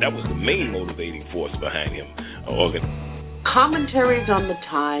the main motivating force behind him. Commentaries on the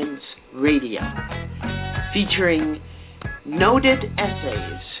Times Radio, featuring noted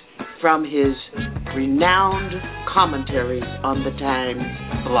essays from his renowned commentaries on the Times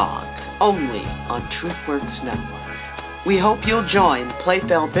blog, only on TruthWorks Network. We hope you'll join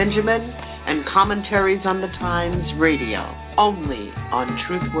Playfell Benjamin and Commentaries on the Times Radio, only on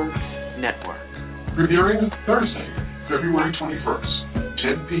TruthWorks Network. Premiering Thursday, February 21st,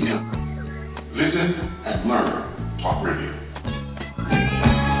 10 p.m. Listen and learn Talk Radio.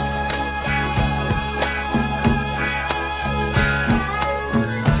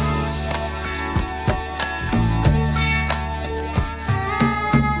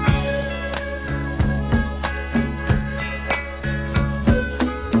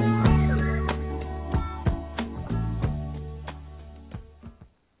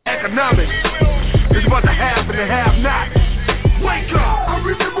 Economics is about to have and have not. Wake up! I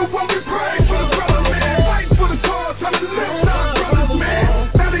remember when we prayed for the brother, man. Fighting for the cause, trying to lift our brothers,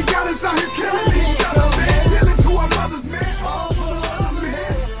 man. Now they got us out here killing each other, man. Killing to our mothers, man. All for the other,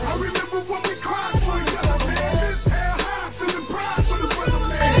 man. I remember when we cried for each other, man. This hell high, feeling pride for the brother,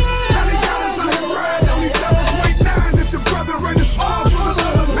 man. Now they got us out here riding on each other. Wait nine if the brother and it's all for the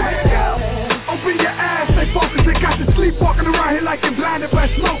other, man. Open your eyes, stay focused. They got you sleepwalking around here like you're blinded by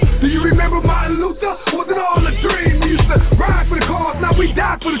smoke. Do you remember Martin Luther? Was it all a dream? We used to ride for the cause, now we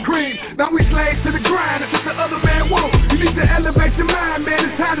die for the cream. Now we slaves to the grind, that's what the other man won't. You need to elevate your mind, man,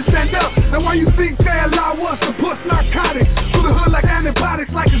 it's time to stand up. Now why you think they allow us to push narcotics through the hood like antibiotics,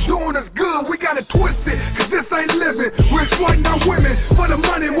 like it's doing us good? We gotta twist it, cause this ain't living. We're exploiting our women for the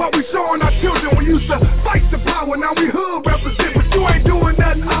money, what we showing our children. We used to fight the power, now we hood represent, but you ain't doing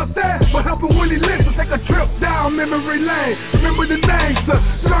nothing out there but helping Willie Lynch to take a trip down memory lane. Remember the names,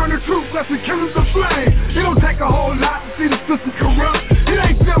 learn the truth, let's be killers of flame. It don't take a whole lot to see the system corrupt. It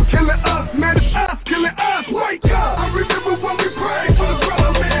ain't them killing us, man, it's us killing us. Wake up! I remember when we prayed for the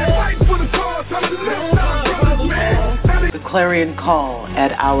brother, man. Fighting for the cause, trying to lift our brothers, man. The clarion call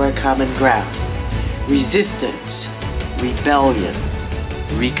at our common ground. Resistance, rebellion,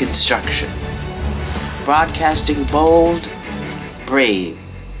 reconstruction. Broadcasting bold, brave,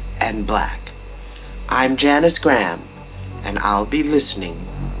 and black. I'm Janice Graham, and I'll be listening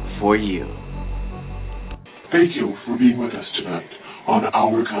for you. Thank you for being with us tonight on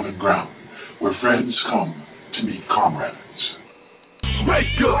Our Common Ground, where friends come to meet comrades. Wake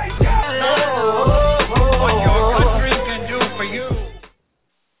up! What your country can do for you.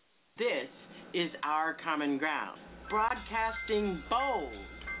 This is Our Common Ground, broadcasting bold,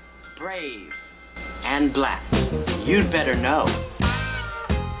 brave, and black. You'd better know.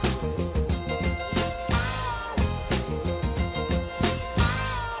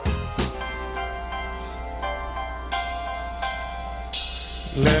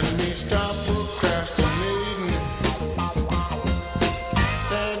 Let me stop procrastinating.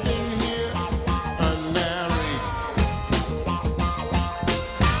 Standing here unmarried.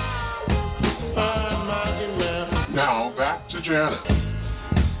 Find my left. Now back to Janet.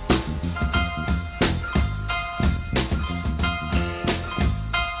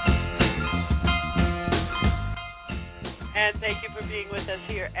 And thank you for being with us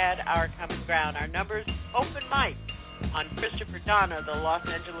here at Our Common Ground. Our numbers, open mic on Christopher Donner, the Los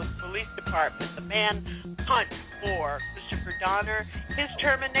Angeles Police Department, the manhunt for Christopher Donner, his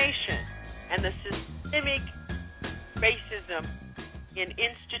termination, and the systemic racism in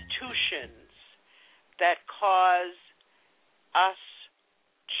institutions that cause us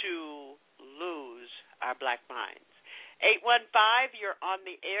to lose our black minds. 815, you're on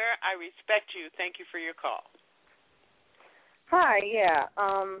the air. I respect you. Thank you for your call. Hi, yeah.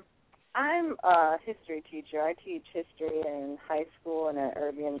 I'm a history teacher. I teach history in high school in an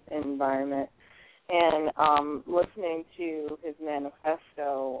urban environment. And listening to his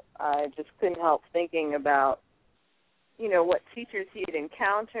manifesto, I just couldn't help thinking about, what teachers he had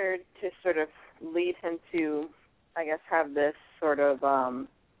encountered to sort of lead him to, I guess, have this sort of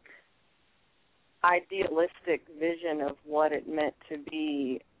idealistic vision of what it meant to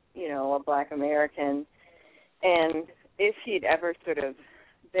be, a Black American. And if he'd ever sort of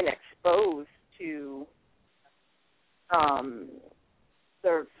been exposed to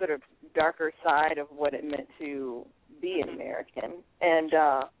the sort of darker side of what it meant to be an American. And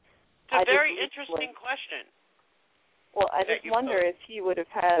it's a very interesting question. Well, I just wonder if he would have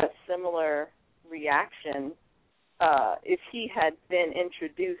had a similar reaction if he had been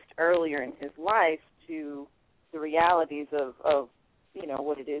introduced earlier in his life to the realities of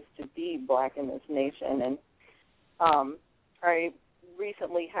what it is to be Black in this nation. And I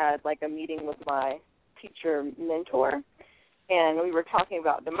recently had like a meeting with my teacher mentor, and we were talking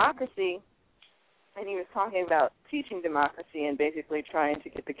about democracy, and he was talking about teaching democracy and basically trying to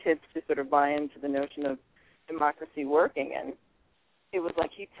get the kids to sort of buy into the notion of democracy working. And it was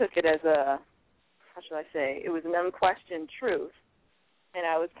like he took it as it was an unquestioned truth. And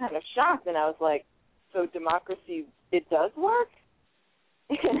I was kind of shocked, and I was like, so democracy, it does work?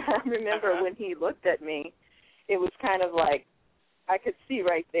 And I remember when he looked at me, it was kind of like, I could see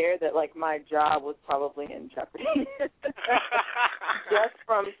right there that, like, my job was probably in jeopardy. Just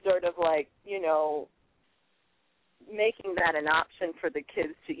from sort of, like, making that an option for the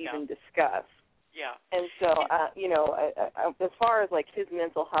kids to even discuss. Yeah. And so, as far as, like, his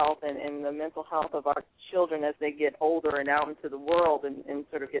mental health and the mental health of our children as they get older and out into the world and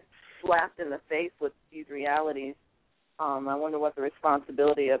sort of get slapped in the face with these realities, I wonder what the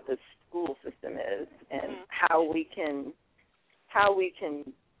responsibility of the school system is and how we can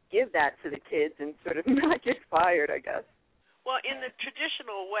give that to the kids and sort of not get fired, I guess. Well, in the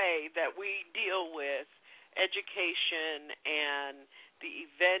traditional way that we deal with education and the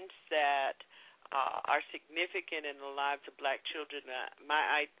events that are significant in the lives of Black children,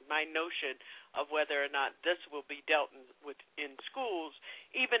 my notion of whether or not this will be dealt with in schools,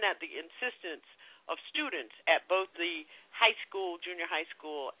 even at the insistence of students at both the high school, junior high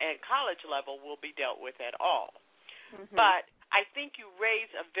school, and college level, will be dealt with at all. Mm-hmm. But I think you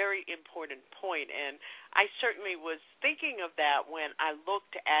raise a very important point, and I certainly was thinking of that when I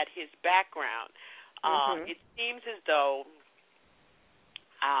looked at his background. It seems as though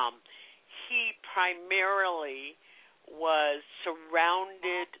he primarily was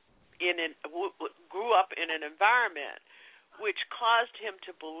surrounded grew up in an environment which caused him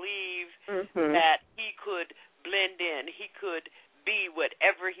to believe that he could blend in, he could be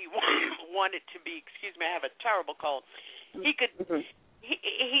whatever he wanted to be. Excuse me, I have a terrible cold. He could.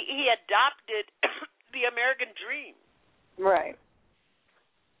 He adopted the American dream, right?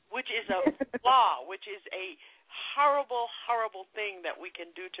 Which is a flaw, which is a horrible, horrible thing that we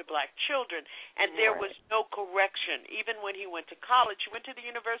can do to Black children. And there was no correction. Even when he went to college, he went to the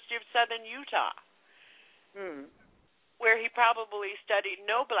University of Southern Utah, where he probably studied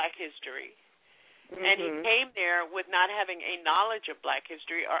no Black history. And he came there with not having a knowledge of Black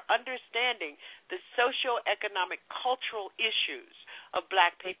history or understanding the socio-economic, cultural issues of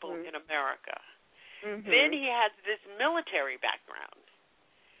Black people in America. Then he has this military background,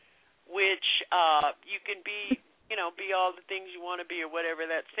 which you can be, be all the things you want to be or whatever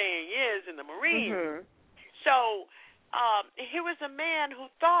that saying is in the Marines. So he was a man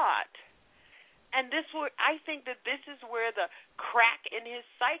who thought, and I think that this is where the crack in his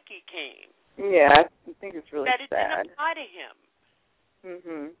psyche came. Yeah, I think it's really that it sad. didn't apply to him.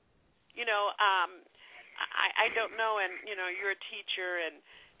 I don't know, and you're a teacher, and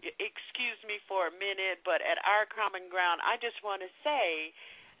excuse me for a minute, but at our common ground, I just want to say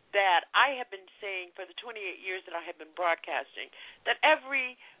that I have been saying for the 28 years that I have been broadcasting that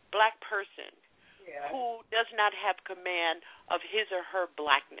every Black person who does not have command of his or her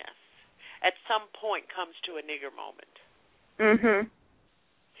Blackness at some point comes to a nigger moment.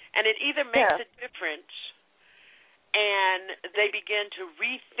 And it either makes a difference and they begin to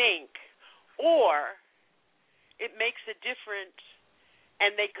rethink, or it makes a difference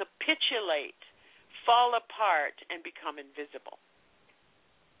and they capitulate, fall apart, and become invisible.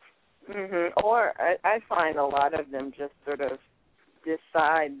 Or I find a lot of them just sort of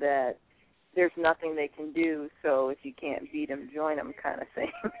decide that there's nothing they can do, so if you can't beat them, join them kind of thing.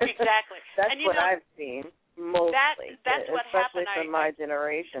 Exactly. That's what I've seen. Mostly. That's what especially happened. for my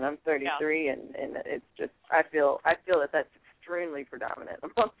generation. I'm 33, and it's just I feel that that's extremely predominant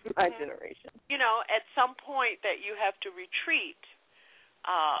amongst my generation. You know, at some point that you have to retreat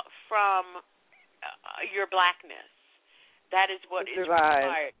from your blackness. That is what is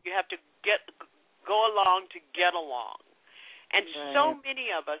required. You have to go along to get along. And so many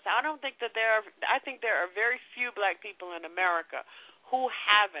of us, I think there are very few black people in America who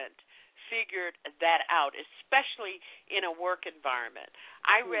haven't figured that out, especially in a work environment.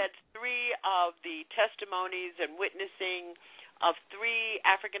 I read 3 of the testimonies and witnessing of 3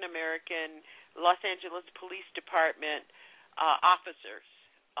 African American Los Angeles Police Department officers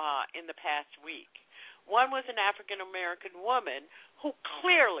in the past week. One was an African American woman who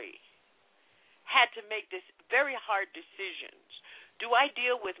clearly had to make this very hard decisions. Do I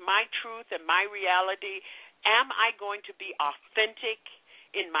deal with my truth and my reality? Am I going to be authentic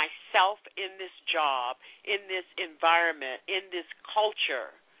in myself, in this job, in this environment, in this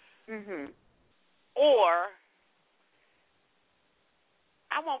culture? Or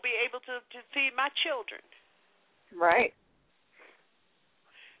I won't be able to feed my children. Right.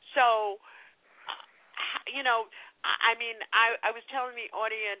 So, you know, I was telling the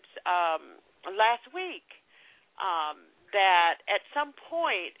audience last week that at some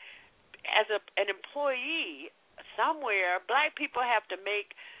point, as an employee somewhere, black people have to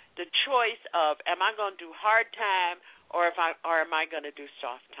make the choice of, am I going to do hard time or am I going to do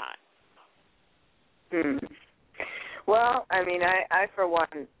soft time? Well, I mean, I for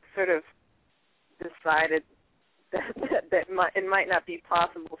one sort of decided that it might not be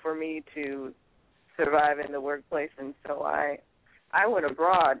possible for me to survive in the workplace, and so I went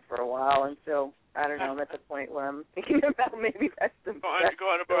abroad for a while until, I don't know, I'm at the point where I'm thinking about maybe that's the best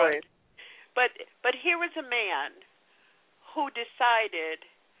choice. But here was a man who decided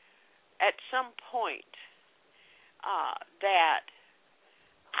at some point that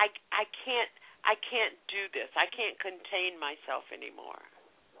I can't do this. I can't contain myself anymore.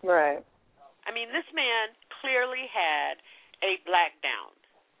 Right. I mean, this man clearly had a blackdown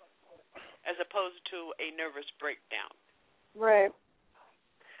as opposed to a nervous breakdown. Right.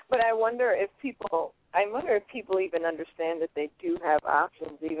 But I wonder if people even understand that they do have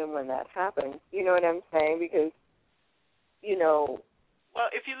options even when that happens. You know what I'm saying? Because, you know,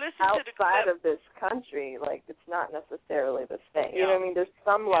 well, if you listen outside to the clip of this country, like, it's not necessarily the same. You know what I mean? There's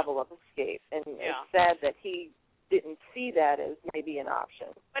some level of escape, and it's sad that he didn't see that as maybe an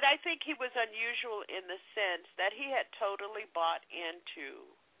option. But I think he was unusual in the sense that he had totally bought into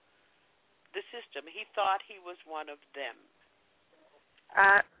the system. He thought he was one of them.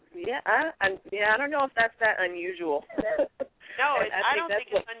 I don't know if that's that unusual. No, I don't think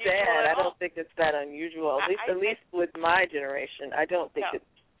it's unusual at all. I don't think it's that unusual. At least with my generation, I don't think it's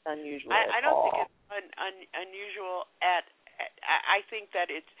unusual I don't all. think it's unusual I think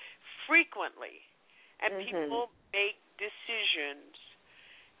that it's frequently, and people make decisions.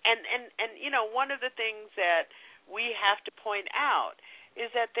 And you know, one of the things that we have to point out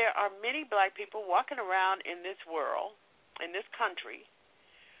is that there are many black people walking around in this world, in this country,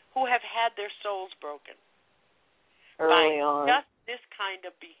 who have had their souls broken early by on. just this kind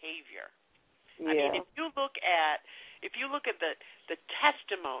of behavior. I mean, if you look at the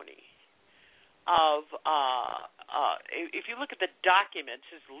testimony of if you look at the documents,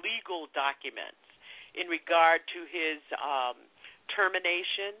 his legal documents in regard to his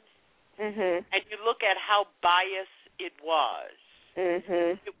termination, and you look at how biased it was, it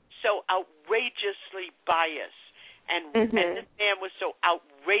was so outrageously biased. And this man was so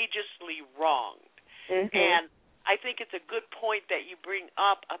outrageously wronged. And I think it's a good point that you bring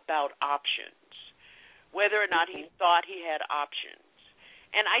up about options, whether or not he thought he had options.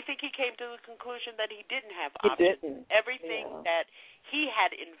 And I think he came to the conclusion that he didn't have options. Everything that he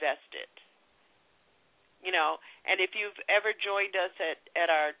had invested, you know, and if you've ever joined us at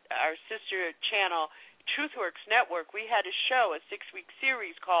our sister channel, TruthWorks Network, we had a show, a 6-week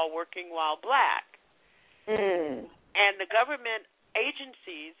series called Working While Black. And the government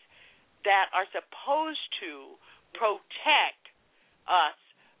agencies that are supposed to protect us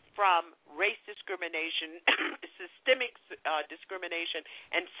from race discrimination, systemic discrimination,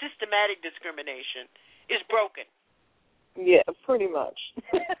 and systematic discrimination is broken. Yeah, pretty much.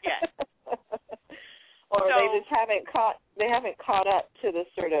 Yes. Or they just haven't caught up to the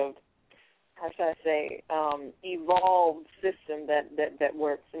sort of, how should I say, evolved system that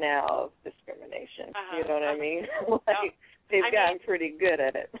works now of discrimination. You know what I mean? Like, they've gotten pretty good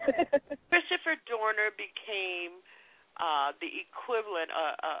at it. Christopher Dorner became the equivalent.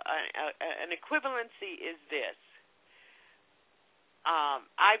 An equivalency is this: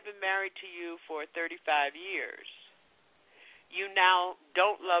 I've been married to you for 35 years. You now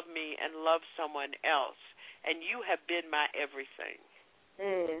don't love me and love someone else, and you have been my everything.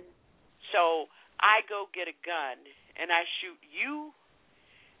 So I go get a gun and I shoot you,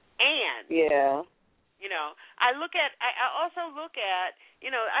 and I also look at,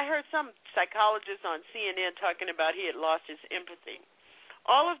 I heard some psychologist on CNN talking about he had lost his empathy.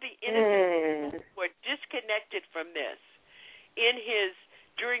 All of the innocent people were disconnected from this.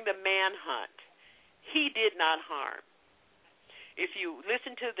 During the manhunt, he did not harm. If you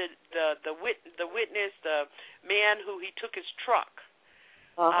listen to the witness, the man who he took his truck,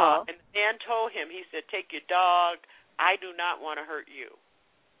 and the man told him, he said, "Take your dog. I do not want to hurt you."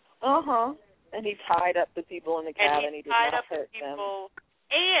 And he tied up the people in the cabin. He did not hurt them.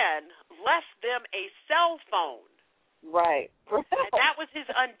 And left them a cell phone. Right. And that was his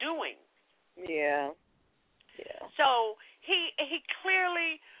undoing. Yeah. So he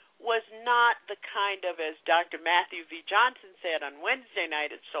clearly was not the kind of, as Dr. Matthew V. Johnson said on Wednesday night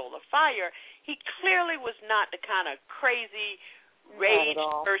at Soul of Fire, he clearly was not the kind of crazy rage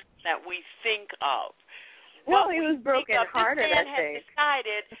person that we think of. No, he was broken-hearted, this man has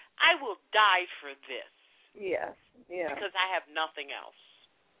decided, I will die for this. Yes, because I have nothing else.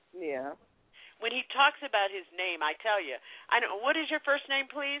 Yeah. When he talks about his name, I tell you, what is your first name,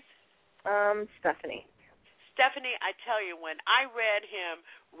 please? Stephanie. Stephanie, I tell you, when I read him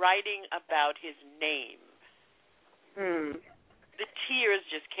writing about his name, the tears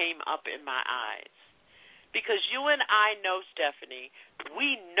just came up in my eyes. Because you and I know, Stephanie,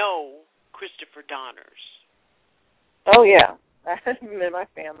 we know Christopher Donners. Oh, yeah. That's in my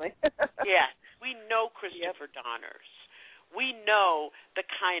family. Yes, we know Christopher Donners. We know the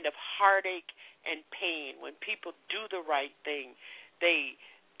kind of heartache and pain when people do the right thing. They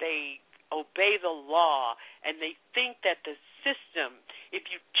obey the law, and they think that the system, if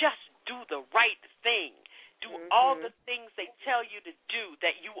you just do the right thing, do all the things they tell you to do,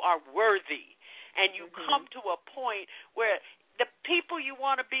 that you are worthy. And you come to a point where the people you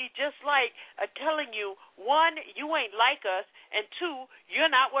want to be just like are telling you, one, you ain't like us, and two,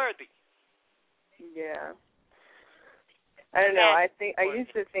 you're not worthy. Yeah. I don't know. I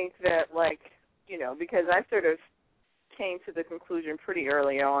used to think that, because I sort of came to the conclusion pretty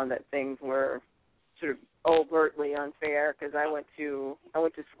early on that things were sort of overtly unfair, because I went to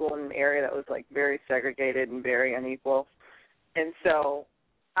school in an area that was very segregated and very unequal, and so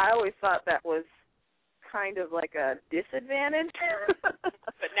I always thought that was kind of like a disadvantage.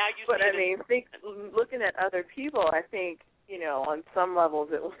 But now you looking at other people, I think, on some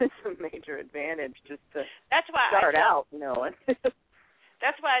levels it was a major advantage just to start out knowing.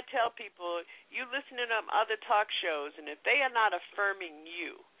 That's why I tell people, you listen to them other talk shows, and if they are not affirming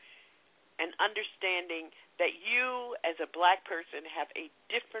you and understanding that you as a black person have a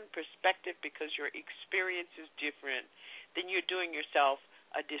different perspective because your experience is different, then you're doing yourself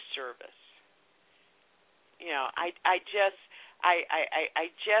a disservice. I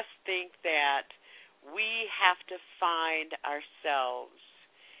just think that we have to find ourselves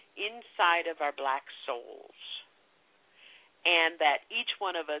inside of our black souls, and that each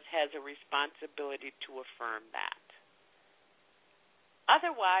one of us has a responsibility to affirm that.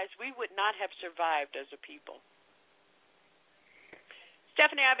 Otherwise, we would not have survived as a people.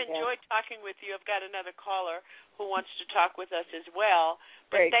 Stephanie, I've enjoyed talking with you. I've got another caller who wants to talk with us as well.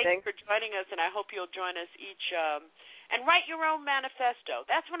 But thanks you for joining us, and I hope you'll join us each. And write your own manifesto.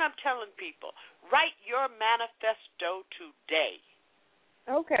 That's what I'm telling people. Write your manifesto today.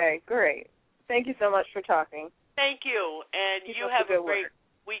 Okay, great. Thank you so much for talking. Thank you, and you have a great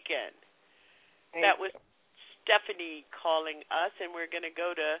weekend. That was Stephanie calling us, and we're going to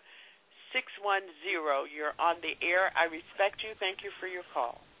go to 610. You're on the air. I respect you. Thank you for your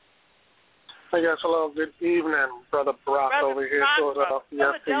call. Yes, hello. Good evening, Brother Barack over here,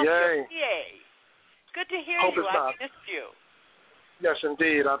 Philadelphia, PA. Good to hear you. I missed you. Yes,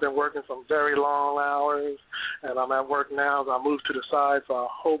 indeed. I've been working some very long hours, and I'm at work now. I moved to the side, so I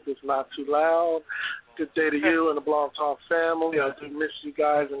hope it's not too loud. Good day to you and the Blog Talk family. I do miss you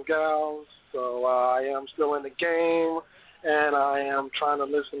guys and gals. So I am still in the game, and I am trying to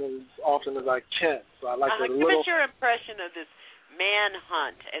listen as often as I can. So I like Give us your impression of this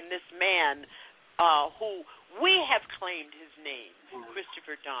manhunt and this man who we have claimed his name,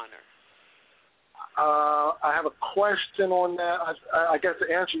 Christopher Donner. I have a question on that. I guess to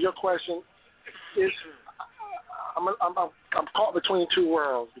answer your question, is I'm caught between two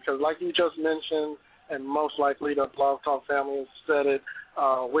worlds, because like you just mentioned, and most likely the Blog Talk family has said it,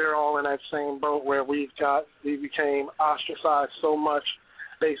 we're all in that same boat where we became ostracized so much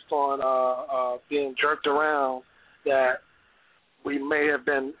based on being jerked around that we may have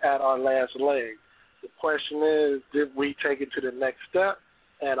been at our last leg. The question is, did we take it to the next step?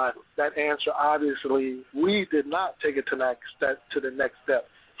 And that answer, obviously, we did not take it to the next step.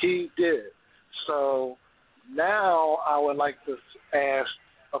 He did. So now I would like to ask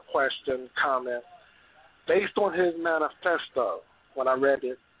a question, comment. Based on his manifesto, when I read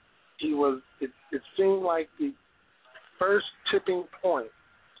it, it seemed like the first tipping point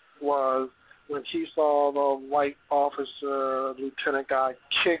was when he saw the white officer, lieutenant guy,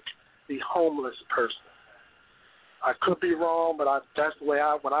 kick the homeless person. I could be wrong, but that's the way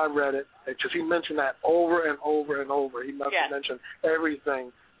when I read it, because he mentioned that over and over and over. He must have mentioned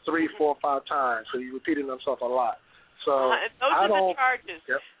everything 3, 4, 5 times, so he repeated himself a lot. So those are the charges.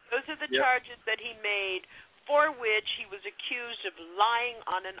 Yep. Those are the charges that he made, for which he was accused of lying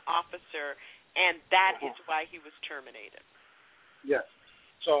on an officer, and that is why he was terminated. Yes.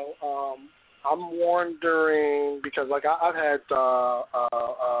 So I'm wondering, because I've had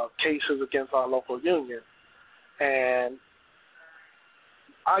cases against our local union, and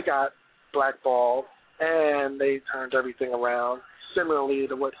I got blackballed, and they turned everything around, similarly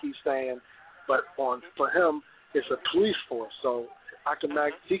to what he's saying, but for him, it's a police force, so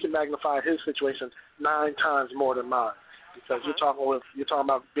he can magnify his situation 9 times more than mine, because you're talking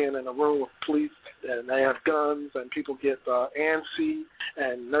about being in a room with police, and they have guns, and people get antsy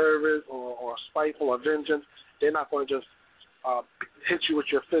and nervous or spiteful or vengeance. They're not going to just hit you with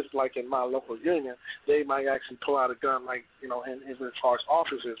your fist like in my local union. They might actually pull out a gun, like in as far as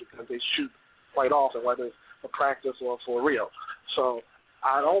officers, because they shoot quite often, whether it's for practice or for real. So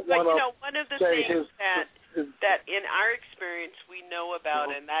I don't want to one of the say things that in our experience we know about,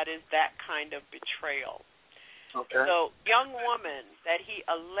 and that is that kind of betrayal. Okay. So, young woman that he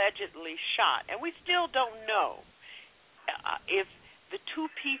allegedly shot, and we still don't know if the 2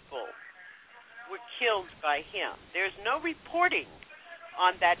 people were killed by him. There's no reporting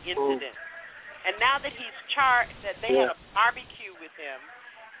on that incident. And now that he's charged, that they had a barbecue with him,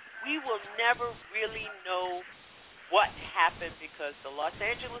 we will never really know what happened, because the Los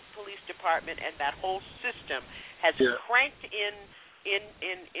Angeles Police Department and that whole system has cranked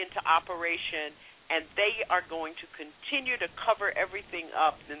into operation, and they are going to continue to cover everything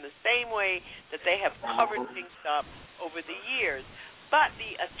up in the same way that they have covered things up over the years. But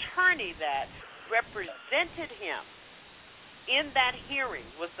the attorney that represented him in that hearing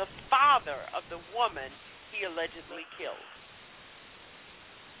was the father of the woman he allegedly killed.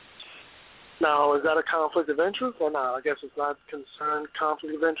 Now, is that a conflict of interest or not? I guess it's not concerned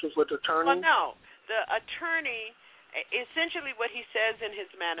conflict of interest with the attorney? Well, no. The attorney, essentially what he says in his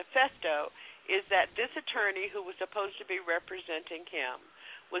manifesto is that this attorney who was supposed to be representing him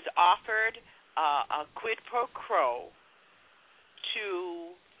was offered a quid pro quo to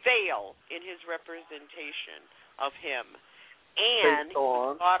fail in his representation of him. And he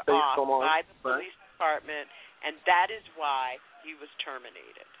was bought off by the police department, and that is why he was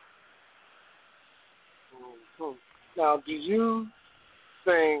terminated. Mm-hmm. Now, do you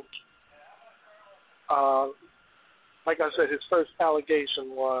think, like I said, his first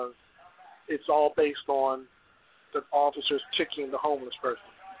allegation was it's all based on the officers kicking the homeless person.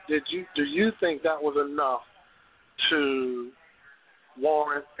 Do you think that was enough to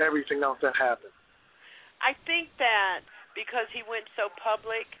warrant everything else that happened? I think that because he went so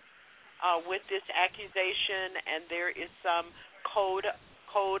public with this accusation, and there is some code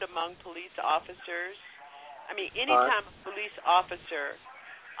among police officers. I mean, anytime a police officer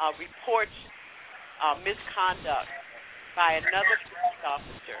reports misconduct by another police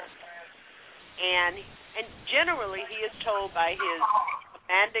officer, and generally he is told by his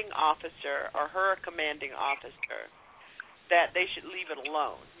commanding officer or her commanding officer that they should leave it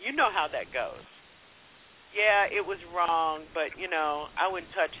alone. You know how that goes. Yeah, it was wrong, but, I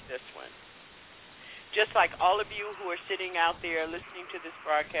wouldn't touch this one. Just like all of you who are sitting out there listening to this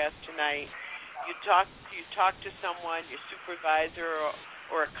broadcast tonight, you talk to someone, your supervisor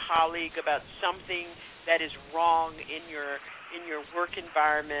or a colleague, about something that is wrong in your work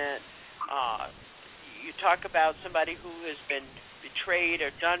environment. You talk about somebody who has been betrayed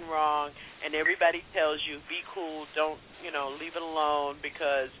or done wrong, and everybody tells you, be cool, don't, leave it alone,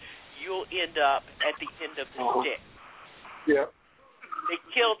 because you'll end up at the end of the stick. Yeah. They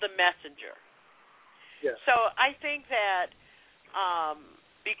killed the messenger. Yeah. So I think that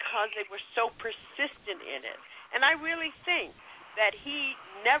because they were so persistent in it, and I really think that he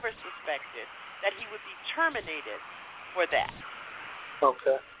never suspected that he would be terminated for that.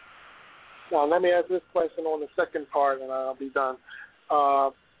 Okay. Now, let me ask this question on the second part, and I'll be done.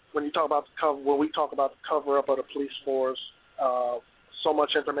 When we talk about the cover-up of the police force, so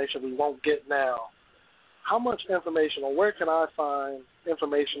much information we won't get now. how much information, or where can I find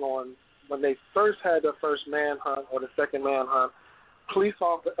information on when they first had their first manhunt or the second manhunt?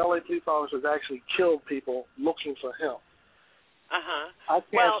 LA police officers actually killed people looking for him. I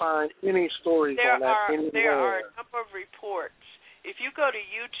can't find any stories on that anywhere. There are a number of reports. If you go to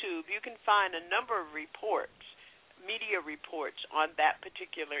YouTube, you can find a number of reports, media reports on that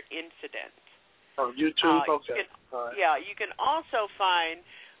particular incident. Oh, YouTube? Okay. Yeah, you can also find,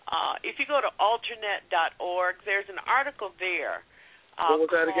 if you go to alternate.org, there's an article there. What was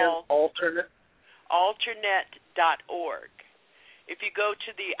that again? Alternate? Alternate.org. If you go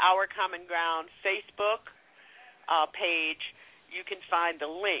to the Our Common Ground Facebook page, you can find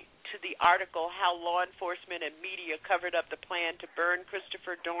the link to the article, How Law Enforcement and Media Covered Up the Plan to Burn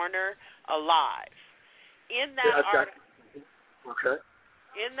Christopher Dorner Alive. In that article,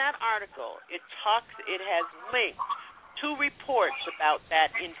 in that article, it has linked 2 reports about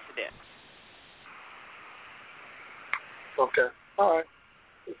that incident. Okay. All right.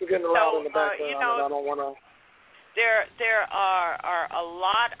 It's getting loud in the background, and I don't want to. There are a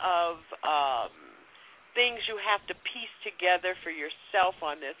lot of things you have to piece together for yourself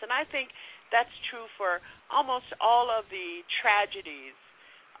on this, and I think that's true for almost all of the tragedies,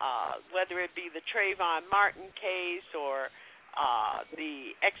 whether it be the Trayvon Martin case or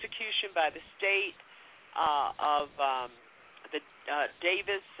the execution by the state of the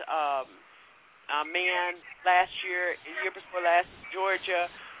Davis man last year, year before last in Georgia,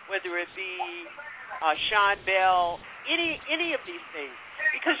 whether it be Sean Bell, any of these things.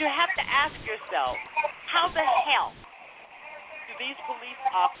 Because you have to ask yourself, how the hell do these police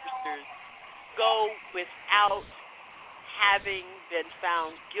officers go without having been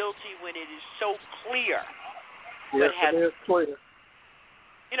found guilty when it is so clear? Yes, it is clear.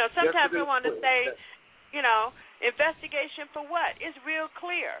 You know, sometimes we want to say, you know, investigation for what? It's real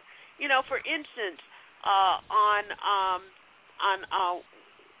clear. You know, for instance, on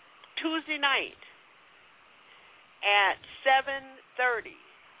Tuesday night at 7:30,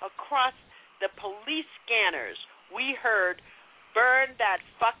 across the police scanners, we heard "burn that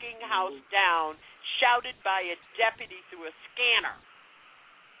fucking house down," shouted by a deputy through a scanner.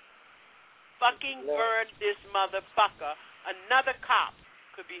 Fucking burn this motherfucker. Another cop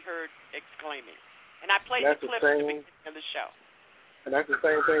could be heard exclaiming. And I played the clip at the beginning of the show. And that's the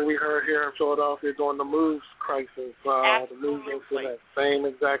same thing we heard here in Philadelphia during the MOVE crisis, the MOVE incident. Same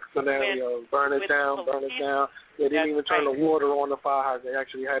exact scenario. Burn it down. They didn't even turn the water on the fire hydrant. They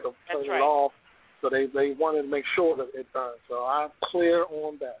actually had to turn it off. So they wanted to make sure that it burned. So I'm clear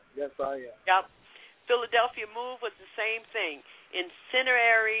on that. Yes, I am. Yep. Philadelphia MOVE was the same thing.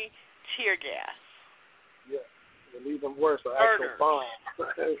 Incendiary tear gas. Yeah. And even worse, an actual bomb.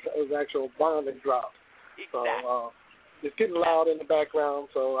 It was actual bomb that dropped. Exactly. So, it's getting loud in the background,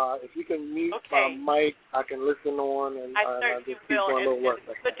 so if you can mute my mic, I can listen on and just keep doing a little work.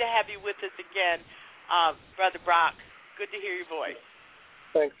 It's good to have you with us again, Brother Brock. Good to hear your voice.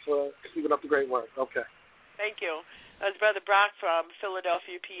 Thanks for keeping up the great work. Okay. Thank you. That's Brother Brock from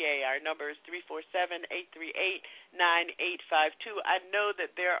Philadelphia, PA. Our number is 347-838-9852. I know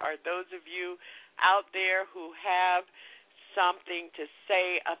that there are those of you out there who have something to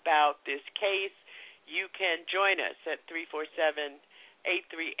say about this case. You can join us at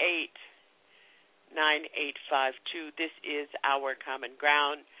 347-838-9852. This is Our Common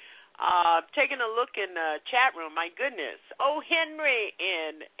Ground. Taking a look in the chat room, my goodness. Oh, Henry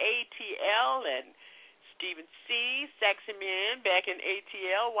in ATL and Stephen C., Sexy Man back in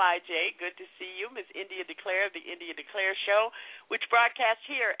ATL. YJ, good to see you. Miss India Declare of the India Declare Show, which broadcasts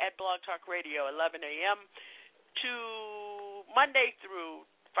here at Blog Talk Radio, 11 a.m. to Monday through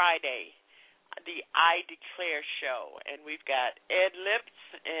Friday. The I Declare Show, and we've got Ed Lips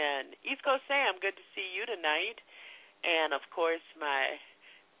and East Coast Sam. Good to see you tonight, and of course my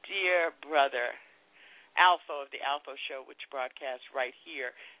dear brother Alpha of the Alpha Show, which broadcasts right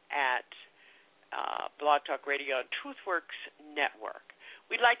here at Blog Talk Radio and TruthWorks Network.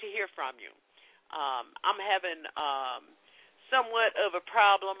 We'd like to hear from you. I'm having somewhat of a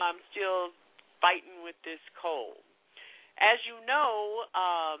problem. I'm still fighting with this cold. As you know,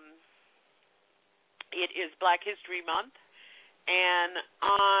 it is Black History Month, and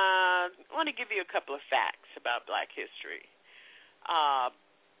I want to give you a couple of facts about Black history.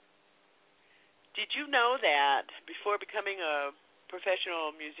 Did you know that before becoming a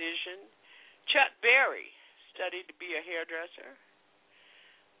professional musician, Chuck Berry studied to be a hairdresser?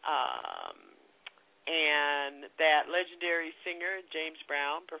 And that legendary singer, James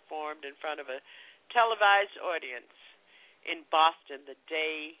Brown, performed in front of a televised audience in Boston the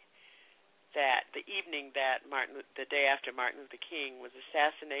evening that the day after Martin Luther King was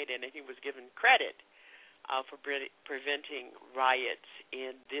assassinated, and he was given credit for preventing riots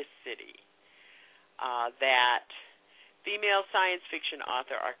in this city. That female science fiction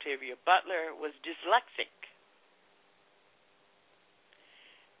author Octavia Butler was dyslexic.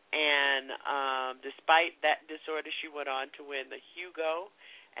 And despite that disorder, she went on to win the Hugo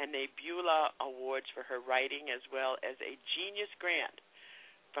and Nebula Awards for her writing, as well as a Genius Grant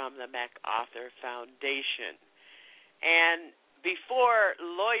from the MacArthur Foundation. And before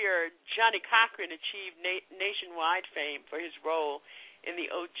lawyer Johnny Cochran achieved nationwide fame for his role in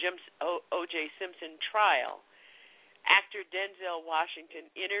the O.J. Simpson trial, actor Denzel Washington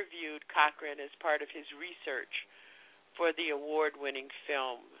interviewed Cochran as part of his research for the award-winning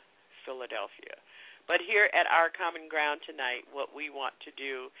film Philadelphia. But here at Our Common Ground tonight, what we want to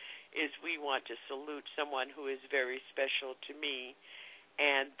do is we want to salute someone who is very special to me,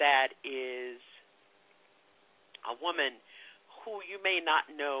 and that is a woman who you may not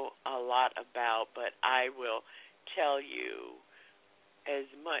know a lot about, but I will tell you as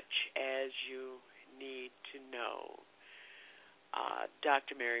much as you need to know.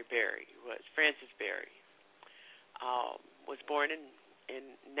 Dr. Mary Berry Frances Berry was born in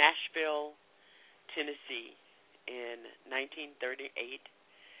Nashville, Tennessee in 1938.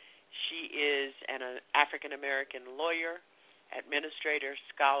 She is an African-American lawyer, administrator,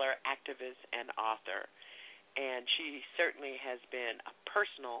 scholar, activist, and author. And she certainly has been a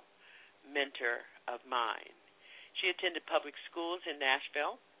personal mentor of mine. She attended public schools in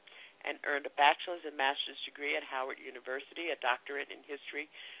Nashville and earned a bachelor's and master's degree at Howard University, a doctorate in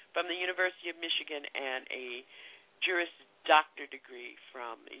history from the University of Michigan, and a Juris Doctor degree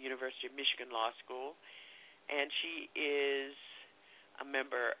from the University of Michigan Law School. And she is a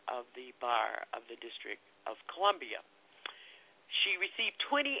member of the Bar of the District of Columbia. She received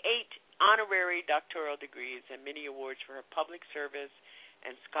 28 honorary doctoral degrees and many awards for her public service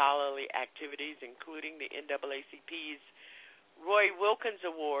and scholarly activities, including the NAACP's Roy Wilkins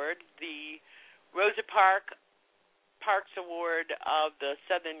Award, the Rosa Parks Award of the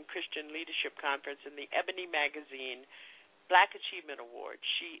Southern Christian Leadership Conference, and the Ebony Magazine Black Achievement Award.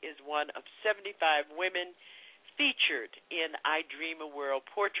 She is one of 75 women featured in I Dream a World,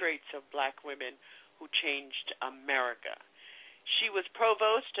 Portraits of Black Women Who Changed America. She was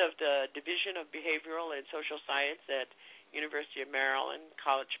provost of the Division of Behavioral and Social Science at University of Maryland,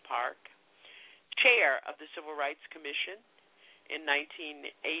 College Park, chair of the Civil Rights Commission in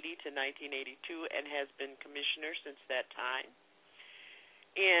 1980 to 1982, and has been commissioner since that time.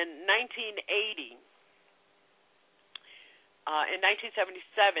 In 1977,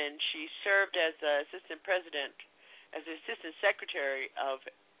 she served as assistant secretary of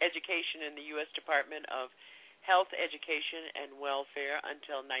education in the U.S. Department of Health, Education, and Welfare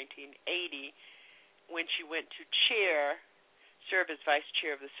until 1980, when she went to serve as vice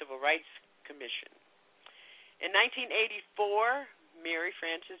chair of the Civil Rights Commission. In 1984, Mary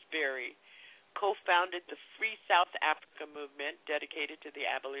Frances Berry co-founded the Free South Africa movement, dedicated to the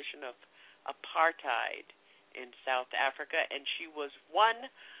abolition of apartheid in South Africa, and she was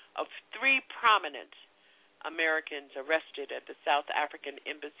one of 3 prominent Americans arrested at the South African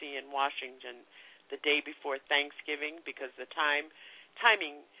Embassy in Washington the day before Thanksgiving, because the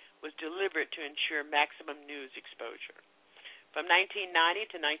timing was deliberate to ensure maximum news exposure. From 1990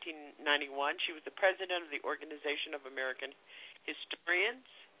 to 1991, she was the president of the Organization of American Historians,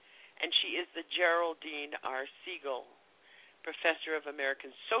 and she is the Geraldine R. Siegel Professor of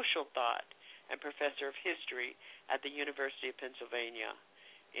American Social Thought and Professor of History at the University of Pennsylvania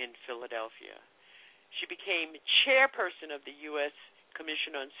in Philadelphia. She became chairperson of the U.S.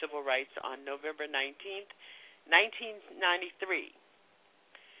 Commission on Civil Rights on November 19th, 1993.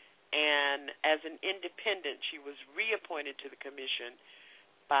 And as an independent, she was reappointed to the commission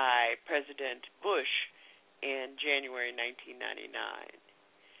by President Bush in January 1999.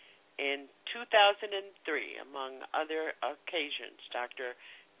 In 2003, among other occasions, Dr.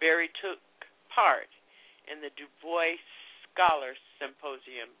 Berry took part in the Du Bois Scholar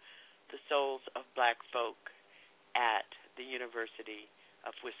Symposium, The Souls of Black Folk, at the University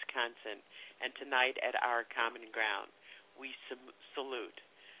of Wisconsin. And tonight at Our Common Ground, we salute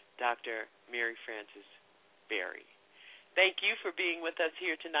Dr. Mary Frances Berry. Thank you for being with us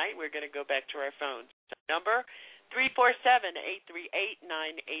here tonight. We're going to go back to our phones. Number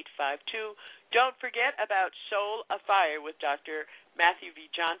 347-838-9852. Don't forget about Soul Afire with Dr. Matthew V.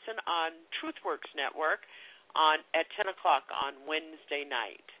 Johnson on TruthWorks Network at 10 o'clock on Wednesday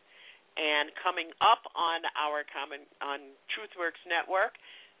night. And coming up on TruthWorks Network,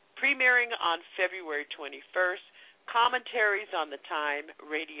 premiering on February 21st, Commentaries on the Time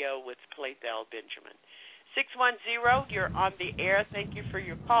Radio with Playthell Benjamin. 610, you're on the air. Thank you for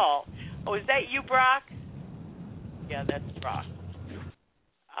your call. Oh, is that you, Brock? Yeah, that's rough.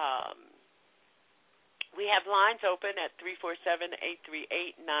 We have lines open at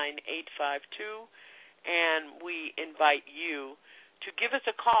 347-838-9852, and we invite you to give us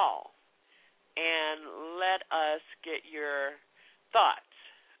a call and let us get your thoughts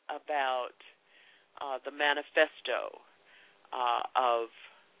about the manifesto of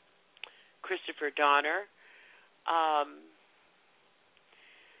Christopher Donner.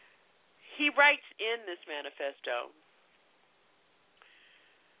 He writes in this manifesto,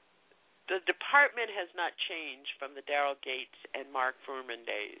 the department has not changed from the Daryl Gates and Mark Fuhrman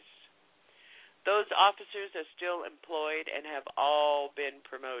days. Those officers are still employed and have all been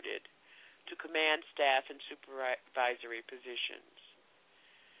promoted to command, staff, and supervisory positions.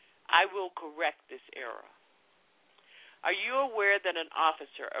 I will correct this error. Are you aware that an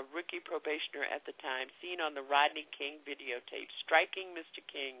officer, a rookie probationer at the time, seen on the Rodney King videotape striking Mr.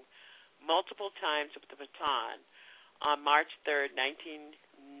 King multiple times with the baton on March 3rd, 1991,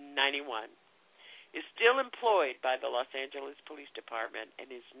 is still employed by the Los Angeles Police Department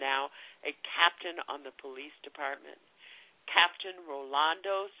and is now a captain on the police department? Captain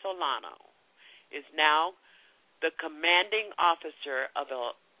Rolando Solano is now the commanding officer of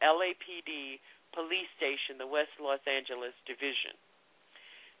the LAPD police station, the West Los Angeles Division.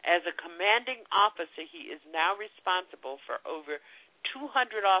 As a commanding officer, he is now responsible for over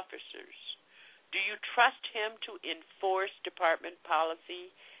 200 officers. Do you trust him to enforce department policy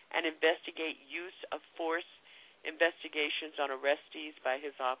and investigate use of force investigations on arrestees by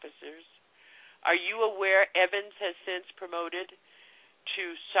his officers? Are you aware Evans has since promoted to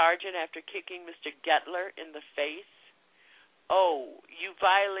sergeant after kicking Mr. Gettler in the face? Oh, you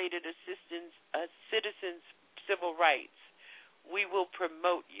violated a citizen's civil rights. We will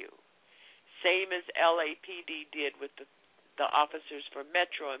promote you. Same as LAPD did with the officers for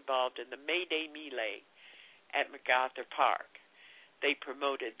Metro involved in the May Day melee at MacArthur Park. They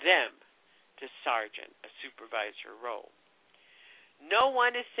promoted them to sergeant, a supervisor role. No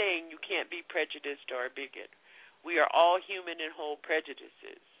one is saying you can't be prejudiced or a bigot. We are all human and hold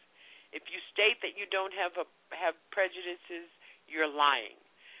prejudices. If you state that you don't have prejudices, you're lying.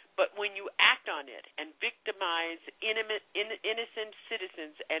 But when you act on it and victimize innocent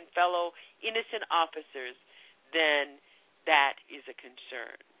citizens and fellow innocent officers, then that is a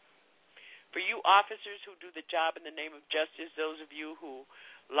concern. For you officers who do the job in the name of justice, those of you who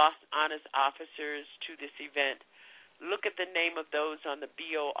lost honest officers to this event, look at the name of those on the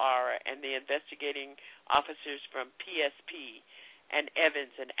BOR and the investigating officers from PSP and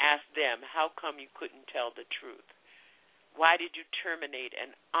Evans and ask them, how come you couldn't tell the truth? Why did you terminate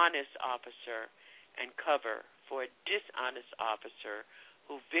an honest officer and cover for a dishonest officer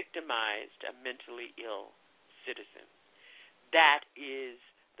who victimized a mentally ill citizen? That is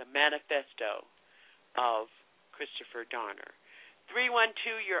the manifesto of Christopher Donner.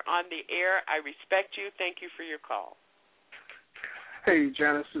 312, you're on the air. I respect you. Thank you for your call. Hey,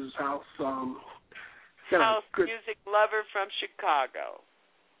 Janice's house. House music lover from Chicago.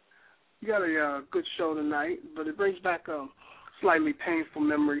 You got a good show tonight, but it brings back a slightly painful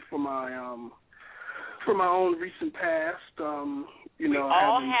memory for my own recent past. We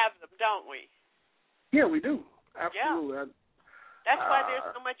all have them, don't we? Yeah, we do. Absolutely. Yeah. That's why there's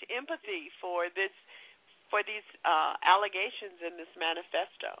so much empathy for these allegations in this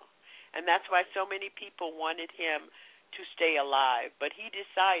manifesto, and that's why so many people wanted him to stay alive. But he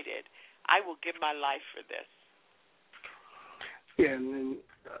decided, I will give my life for this. Yeah, and then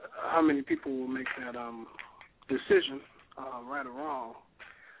how many people will make that decision, right or wrong?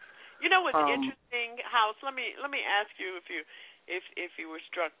 You know what's interesting, House? Let me ask you if you were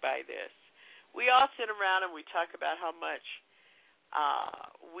struck by this. We all sit around and we talk about how much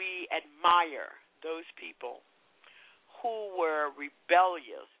we admire those people who were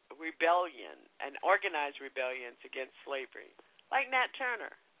rebellion and organized rebellions against slavery, like Nat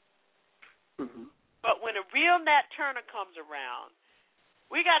Turner. Mm-hmm. But when a real Nat Turner comes around,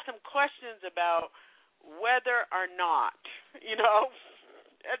 we got some questions about whether or not,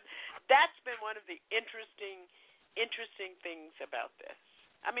 that's been one of the interesting things about this.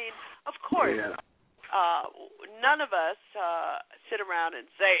 I mean, of course, none of us sit around and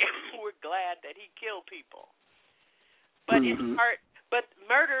say we're glad that he killed people. But mm-hmm. But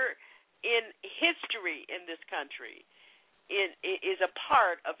murder in history in this country is a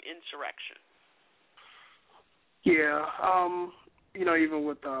part of insurrection. Yeah, even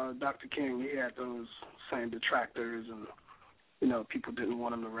with Dr. King, he had those same detractors, and people didn't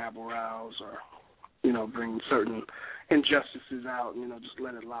want him to rabble-rouse or bring certain injustices out, just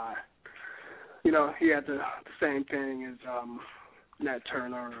let it lie. He had the same thing as Nat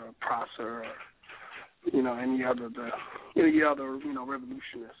Turner or Prosser or any other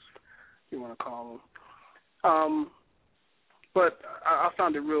revolutionists, you want to call them. But I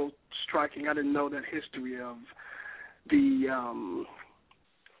found it real striking. I didn't know that history of the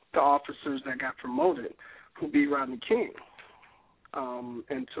officers that got promoted who beat Rodney King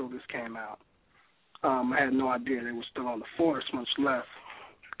until this came out. I had no idea they were still on the force, much less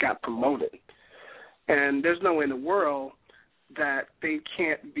got promoted. And there's no way in the world that they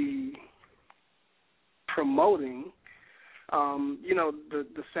can't be promoting,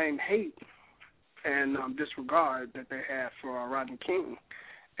 the same hate and disregard that they had for Rodney King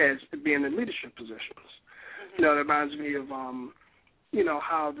as being in leadership positions. That reminds me of,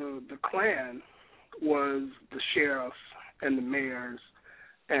 how the Klan was the sheriffs and the mayors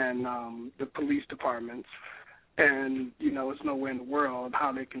and the police departments. And, it's nowhere in the world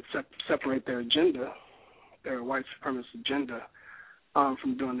how they can separate their agenda, their white supremacist agenda,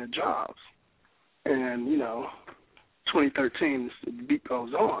 from doing their jobs. And, 2013, the beat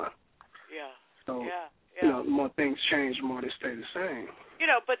goes on. Yeah. So, yeah. The more things change, the more they stay the same.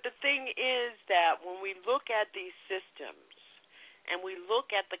 But the thing is that when we look at these systems and we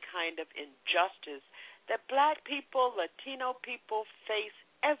look at the kind of injustice that black people, Latino people face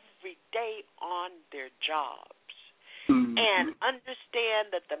every day on their jobs, and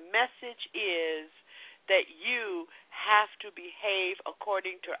understand that the message is that you have to behave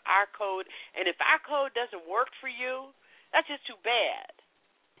according to our code, and if our code doesn't work for you, that's just too bad.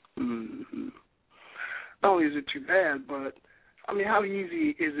 Not only is it too bad, but, how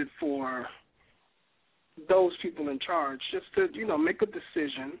easy is it for those people in charge just to, make a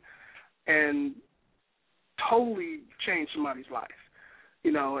decision and totally change somebody's life,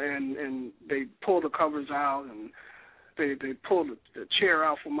 and they pull the covers out and they pull the chair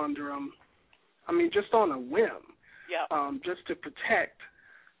out from under them. Just on a whim, just to protect,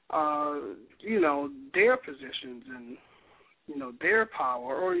 their positions and, their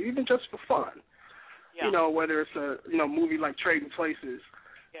power, or even just for fun. Whether it's a, movie like Trading Places,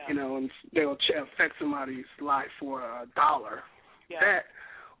 and they'll affect somebody's life for $1. That,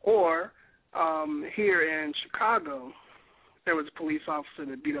 or here in Chicago, there was a police officer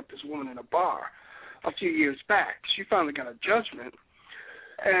that beat up this woman in a bar a few years back. She finally got a judgment,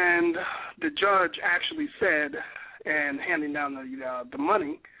 and the judge actually said, and handing down the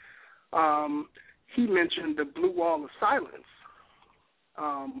money, he mentioned the blue wall of silence,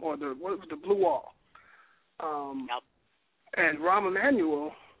 or the blue wall. And Rahm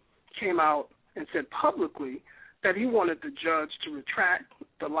Emanuel came out and said publicly that he wanted the judge to retract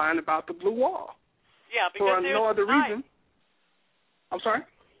the line about the blue wall. Yeah, because for no other reason. I'm sorry?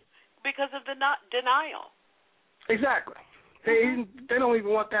 Because of the denial. Exactly. They don't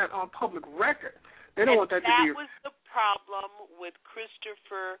even want that on public record. They don't want that to be. That was the problem with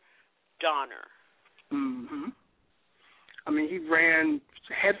Christopher Donner. He ran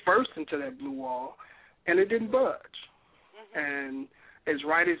headfirst into that blue wall, and it didn't budge. And as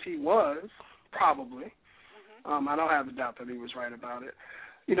right as he was, probably, I don't have a doubt that he was right about it,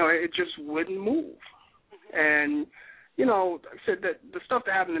 it just wouldn't move. And, I said that the stuff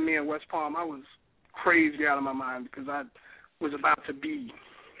that happened to me in West Palm, I was crazy out of my mind because I was about to be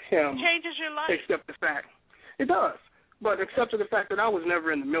him. It changes your life. Except the fact, it does. But except for the fact that I was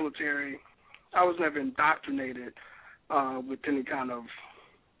never in the military, I was never indoctrinated with any kind of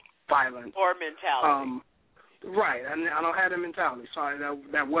violence. Or mentality. Right. I don't have that mentality. Sorry,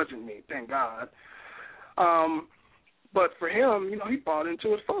 that wasn't me, thank God. But for him, he bought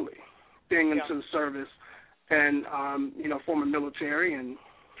into it fully, being into the service and, former military and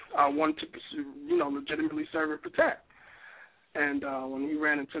wanted to pursue, legitimately serve and protect. And when he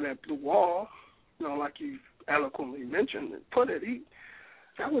ran into that blue wall, like you eloquently mentioned and put it,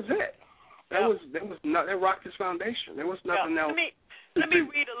 that was it. That rocked his foundation. There was nothing else. Let me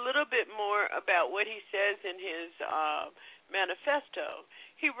read a little bit more about what he says in his manifesto.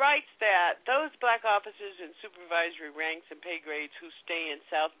 He writes that those black officers in supervisory ranks and pay grades who stay in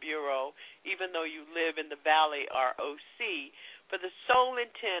South Bureau, even though you live in the Valley, are OC, for the sole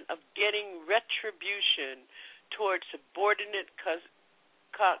intent of getting retribution towards subordinate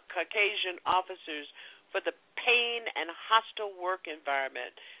Caucasian officers for the pain and hostile work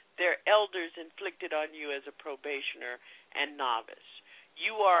environment their elders inflicted on you as a probationer and novice.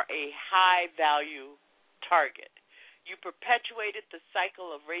 You are a high-value target. You perpetuated the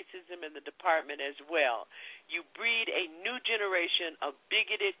cycle of racism in the department as well. You breed a new generation of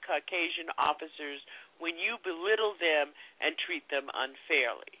bigoted Caucasian officers when you belittle them and treat them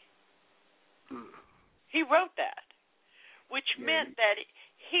unfairly. He wrote that, which meant that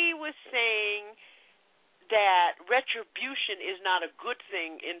he was saying that retribution is not a good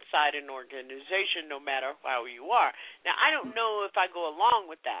thing inside an organization, no matter how you are. Now, I don't know if I go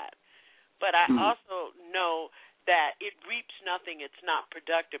along with that, but I also know that it reaps nothing, it's not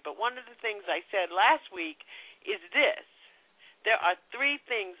productive. But one of the things I said last week is this. There are three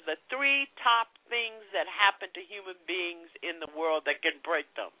things, the three top things that happen to human beings in the world that can break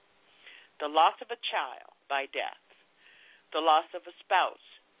them. The loss of a child by death, the loss of a spouse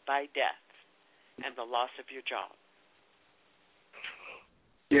by death, and the loss of your job.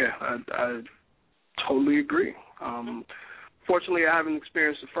 Yeah, I totally agree. Fortunately, I haven't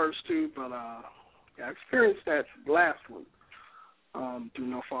experienced the first two, but I experienced that last one through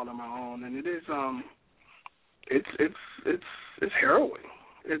no fault of my own, and it is it's harrowing.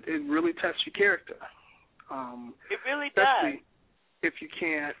 It really tests your character. It really especially does.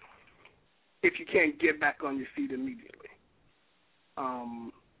 If you can't get back on your feet immediately.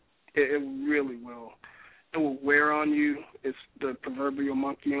 It really will. It will wear on you. It's the proverbial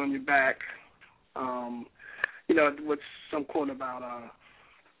monkey on your back. What's some quote about,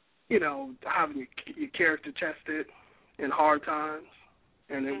 having your character tested in hard times,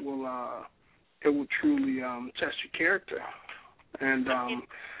 and it will truly test your character. And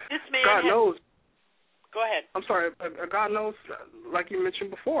this man God knows. Go ahead. I'm sorry. God knows, like you mentioned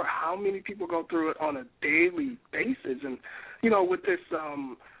before, how many people go through it on a daily basis, and with this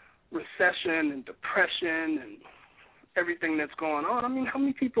recession and depression and everything that's going on. I mean, how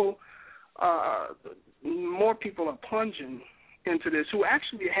many people, more people are plunging into this who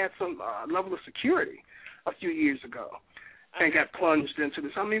actually had some level of security a few years ago and got plunged into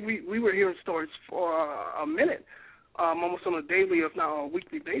this. I mean, we were hearing stories for a minute, almost on a daily, if not a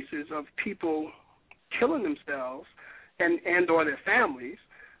weekly basis, of people killing themselves and or their families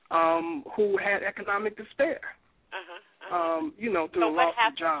who had economic despair. Through so a loss what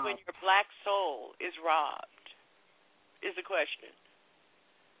happens of job. when your black soul is robbed is the question.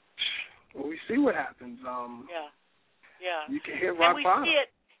 Well, we see what happens. Yeah. You can hit rock bottom. And we see it.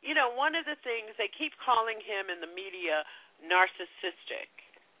 One of the things, they keep calling him in the media narcissistic.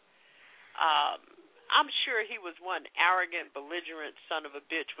 I'm sure he was one arrogant, belligerent son of a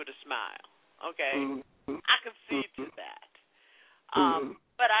bitch with a smile. Okay? Mm-hmm. I can see to that.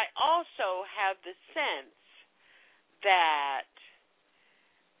 But I also have the sense that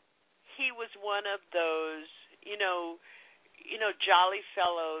he was one of those, jolly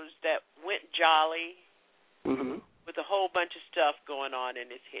fellows that went jolly with a whole bunch of stuff going on in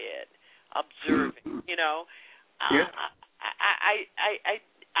his head, observing, Yeah.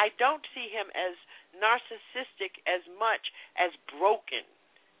 I don't see him as narcissistic as much as broken.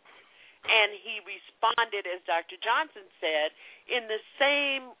 And he responded, as Dr. Johnson said, in the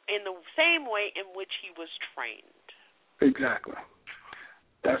same way in which he was trained. Exactly.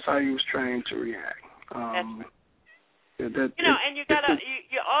 That's how he was trained to react. And you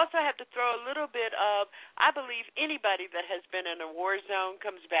also have to throw a little bit of, I believe anybody that has been in a war zone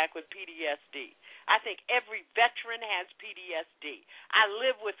comes back with PTSD. I think every veteran has PTSD. I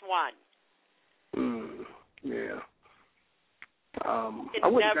live with one. Yeah. I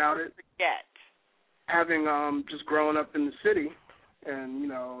wouldn't doubt it. Forget. Having just grown up in the city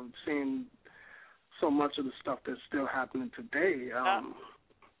and, seeing so much of the stuff that's still happening today, I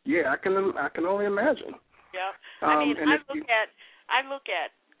can only imagine. Yeah. I look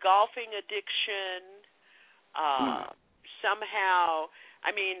at golfing addiction, somehow,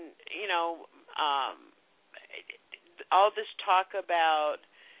 all this talk about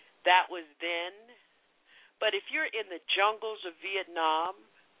that was then. But if you're in the jungles of Vietnam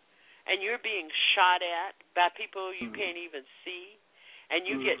and you're being shot at by people you can't even see, and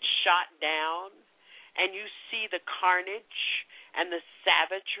you get shot down, and you see the carnage and the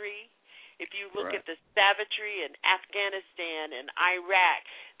savagery, if you look at the savagery in Afghanistan and Iraq,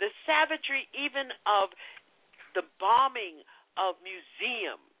 the savagery even of the bombing of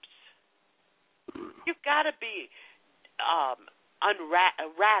museums, you've got to be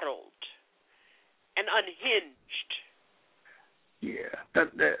rattled and unhinged. You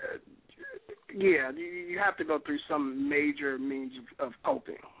have to go through some major means of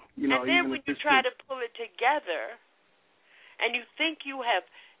coping. And then when you try to pull it together and you think you have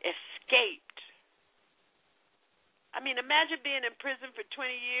escaped. Imagine being in prison for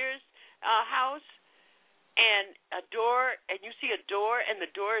 20 years, house, and a door, and you see a door, and the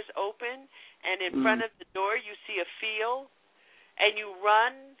door is open, and in front of the door you see a field, and you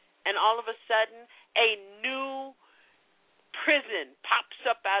run, and all of a sudden a new prison pops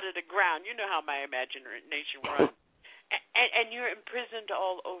up out of the ground. You know how my imagination runs. And you're imprisoned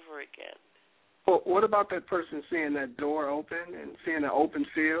all over again. Well, what about that person seeing that door open and seeing an open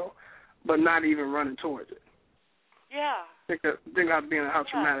field, but not even running towards it. Yeah. Think about being how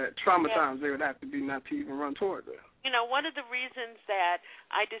traumatized they would have to be not to even run towards it. One of the reasons that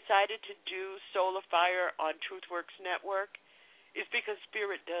I decided to do Soul of Fire on TruthWorks Network is because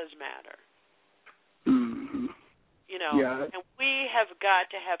spirit does matter. Mm-hmm. And we have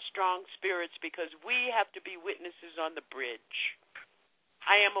got to have strong spirits because we have to be witnesses on the bridge.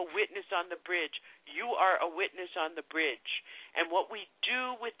 I am a witness on the bridge. You are a witness on the bridge. And what we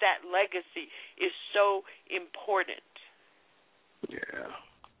do with that legacy is so important. Yeah.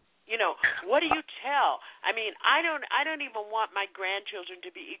 What do you tell? I mean, I don't even want my grandchildren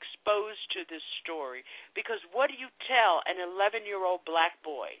to be exposed to this story because what do you tell an 11-year-old black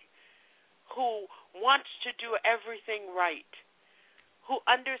boy who wants to do everything right, who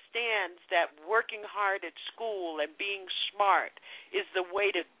understands that working hard at school and being smart is the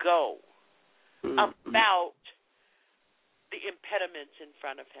way to go, about the impediments in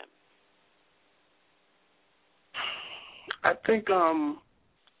front of him? I think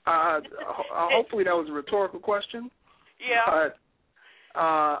hopefully that was a rhetorical question. Yeah.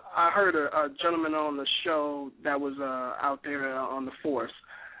 I heard a gentleman on the show that was out there on the force,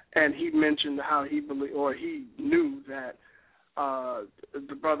 and he mentioned how he knew that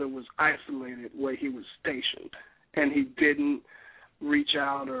the brother was isolated where he was stationed, and he didn't reach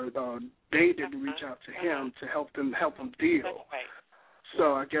out, or they didn't reach out to him to help him deal. That's right.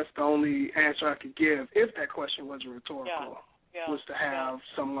 So I guess the only answer I could give, if that question was rhetorical, was to have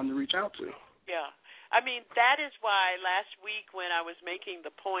someone to reach out to. Yeah. I mean, that is why last week when I was making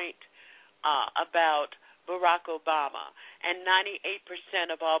the point about Barack Obama and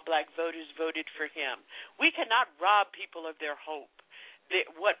 98% of all black voters voted for him, we cannot rob people of their hope,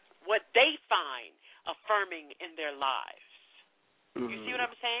 what they find affirming in their lives. You see what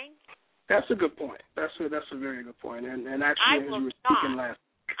I'm saying? That's a good point. That's a very good point. And actually, as you were speaking last,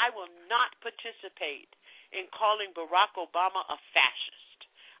 I will not participate in calling Barack Obama a fascist.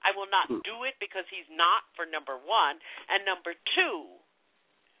 I will not do it because he's not, for number one, and number two,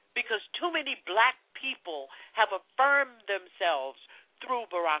 because too many black people have affirmed themselves through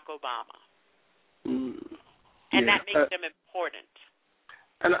Barack Obama. And that makes them important.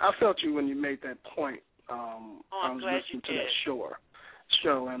 And I felt you when you made that point. I'm I was glad listening you to did. that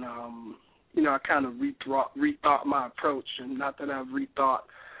show, and I kind of rethought my approach, and not that I've rethought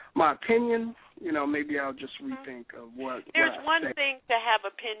my opinion. Maybe I'll just rethink of what. There's one thing to have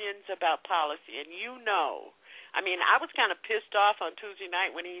opinions about policy, and I mean, I was kind of pissed off on Tuesday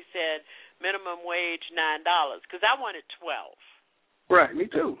night when he said minimum wage $9 because I wanted $12. Right,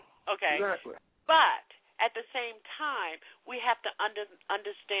 me too. Okay. Exactly. But at the same time, we have to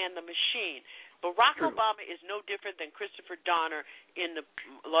understand the machine. Barack Obama is no different than Christopher Donner in the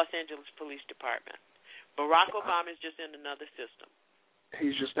Los Angeles Police Department. Barack Obama is just in another system.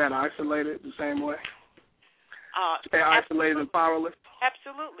 He's just that isolated the same way? Isolated and powerless?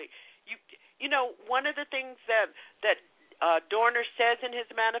 Absolutely. One of the things that Dorner says in his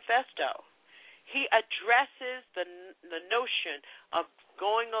manifesto, he addresses the notion of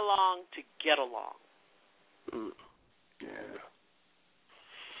going along to get along. Yeah.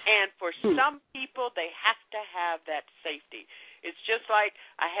 And for some people, they have to have that safety. It's just like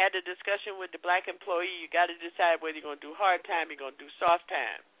I had a discussion with the black employee. You got to decide whether you're going to do hard time, you're going to do soft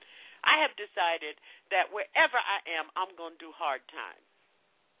time. I have decided that wherever I am, I'm going to do hard time.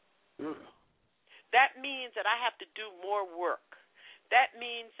 That means that I have to do more work. That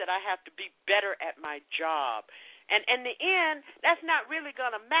means that I have to be better at my job. And in the end, that's not really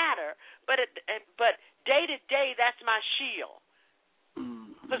going to matter. But day to day, that's my shield.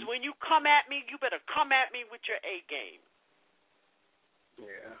 Because when you come at me, you better come at me with your A game.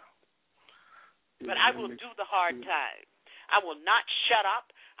 Yeah. But I will do the hard time. I will not shut up.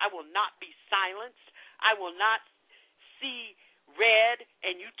 I will not be silenced. I will not see red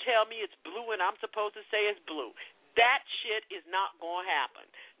and you tell me it's blue and I'm supposed to say it's blue. That shit is not going to happen.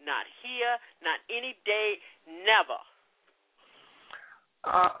 Not here, not any day, never.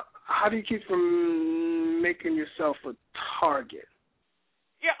 How do you keep from making yourself a target?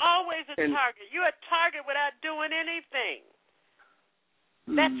 You're always a target. You're a target without doing anything.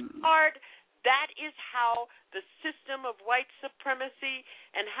 That's hard. That is how the system of white supremacy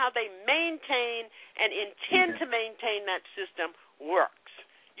and how they maintain and intend to maintain that system works.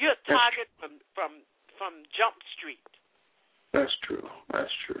 You're a target from Jump Street. That's true.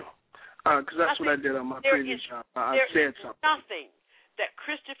 That's true. Because that's what I did on my previous job. I said something. There is nothing that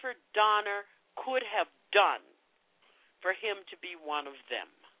Christopher Donner could have done for him to be one of them.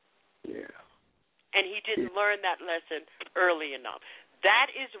 Yeah. And he didn't learn that lesson early enough. That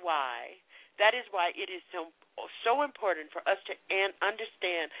is why That is why it is so important for us to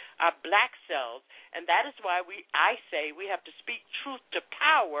understand our black selves, and that is why I say we have to speak truth to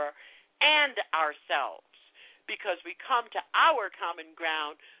power and ourselves, because we come to our common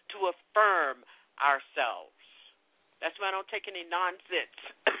ground to affirm ourselves. That's why I don't take any nonsense.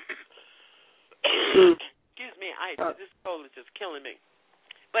 Excuse me, this cold is just killing me.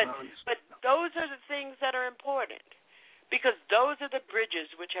 But those are the things that are important, because those are the bridges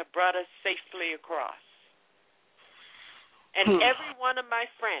which have brought us safely across. And every one of my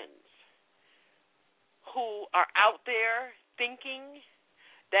friends who are out there thinking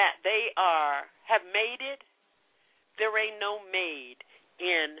that they have made it, there ain't no made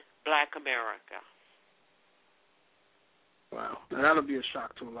in Black America. Wow, that'll be a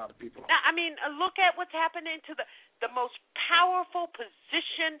shock to a lot of people. Now, I mean, look at what's happening to the most powerful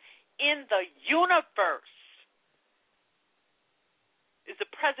position in the universe is the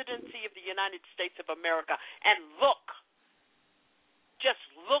presidency of the United States of America. And just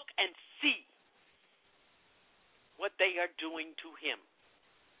look and see what they are doing to him.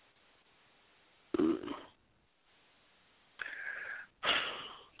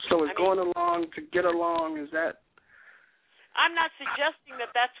 So going along to get along, is that? I'm not suggesting that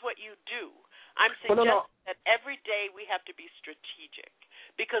that's what you do. I'm suggesting that every day we have to be strategic,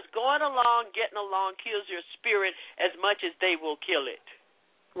 because going along, getting along kills your spirit as much as they will kill it.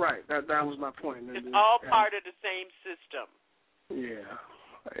 Right. That was my point. It's all part of the same system. Yeah.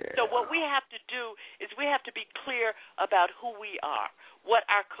 So what we have to do is we have to be clear about who we are, what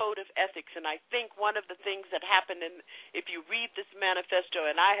our code of ethics. And I think one of the things that happened, if you read this manifesto,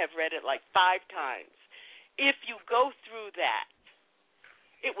 and I have read it like 5 times, if you go through that,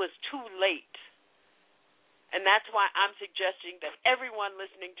 it was too late. And that's why I'm suggesting that everyone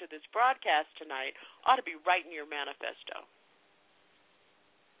listening to this broadcast tonight ought to be writing your manifesto.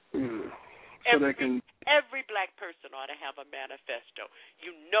 Every black person ought to have a manifesto.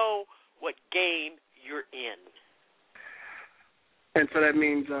 You know what game you're in. And so that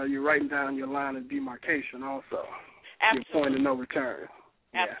means you're writing down your line of demarcation also. Absolutely. Your point of no return.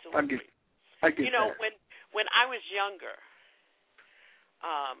 Absolutely. Yeah, I get you know, that. when I was younger,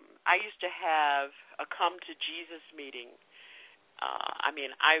 I used to have a come to Jesus meeting.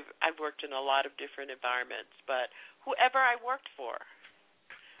 I've worked in a lot of different environments, but whoever I worked for,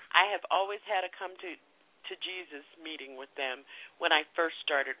 I have always had a come to Jesus meeting with them when I first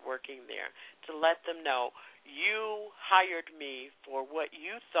started working there, to let them know, you hired me for what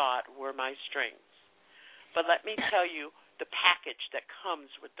you thought were my strengths, but let me tell you the package that comes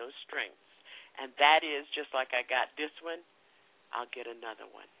with those strengths, and that is, just like I got this one, I'll get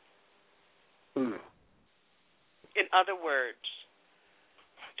another one. In other words,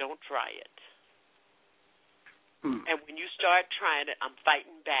 don't try it. And when you start trying it, I'm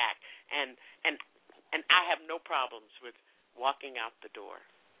fighting back, and I have no problems with walking out the door.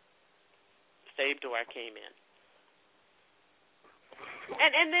 Same door I came in.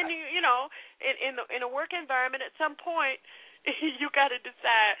 And then in a work environment, at some point, you got to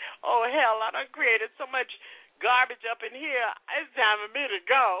decide, oh hell, I done created so much garbage up in here. It's time for me to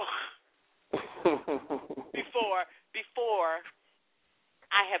go. Before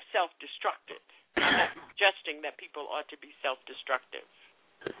I have self-destructed. I'm not suggesting that people ought to be self-destructive.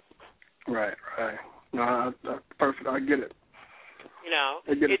 Right. No, perfect. I get it.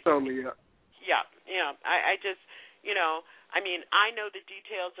 I get it totally. Yeah. I just, I know the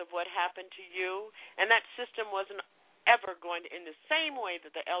details of what happened to you, and that system wasn't ever going to, in the same way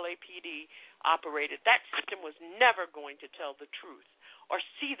that the LAPD operated, that system was never going to tell the truth, or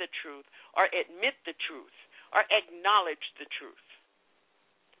see the truth, or admit the truth, or acknowledge the truth,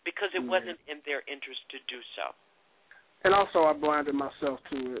 because it wasn't in their interest to do so. And also, I blinded myself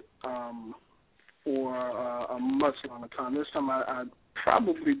to it for a much longer time. This time, I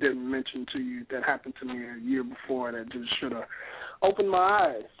probably didn't mention to you that happened to me a year before that just should have opened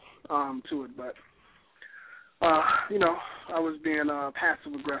my eyes to it. But, I was being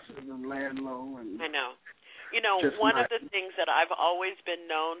passive-aggressive and laying low. And I know. One of the things that I've always been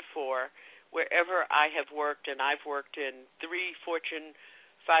known for, wherever I have worked, and I've worked in 3 Fortune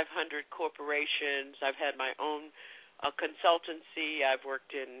 500 corporations. I've had my own consultancy. I've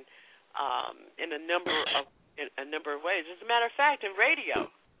worked in a number of ways. As a matter of fact, in radio,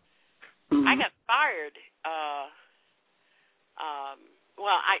 I got fired. I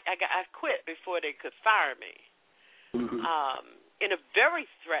quit before they could fire me. In a very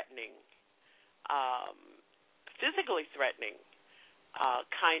threatening, physically threatening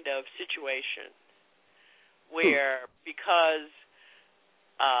kind of situation, where because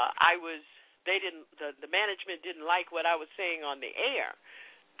the management didn't like what I was saying on the air,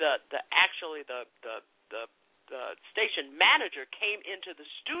 the station manager came into the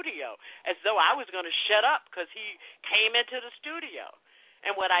studio as though I was going to shut up because he came into the studio.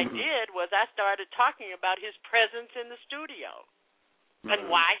 And what I did was I started talking about his presence in the studio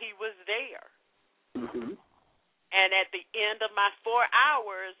and why he was there. And at the end of my 4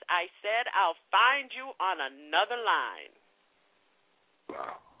 hours, I said, I'll find you on another line.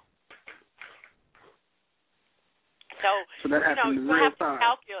 Wow. So that happened in real time.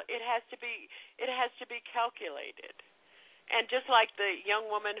 It has to be calculated. And just like the young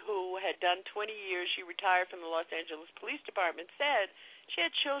woman who had done 20 years, she retired from the Los Angeles Police Department, said she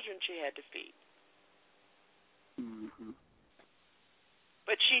had children she had to feed.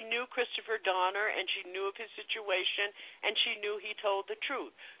 But she knew Christopher Donner, and she knew of his situation, and she knew he told the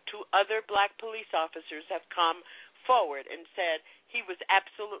truth. 2 other black police officers have come forward and said he was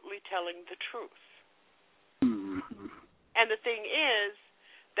absolutely telling the truth. And the thing is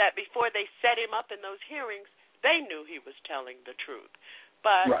that before they set him up in those hearings, they knew he was telling the truth.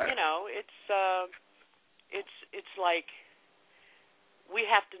 But you know, it's like we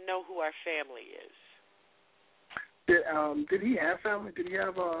have to know who our family is. Did he have family? Did he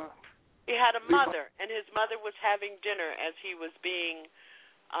have a? He had a mother, and his mother was having dinner as he was being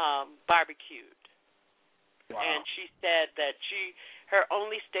barbecued. Wow. And she said that her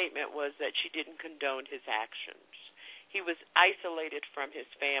only statement was that she didn't condone his actions. He was isolated from his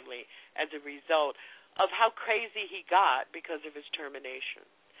family as a result of how crazy he got because of his termination.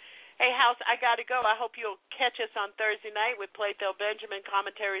 Hey, House, I got to go. I hope you'll catch us on Thursday night with Playthel Benjamin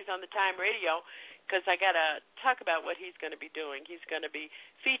commentaries on the Time Radio, because I got to talk about what he's going to be doing. He's going to be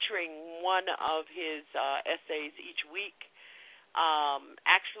featuring one of his essays each week,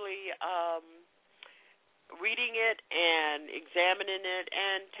 reading it and examining it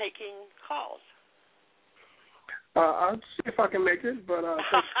and taking calls. I'll see if I can make it, but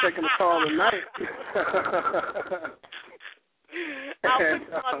thanks for taking the call tonight. I'll put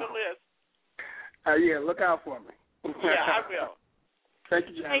you on the list. Yeah, look out for me. Yeah, I will.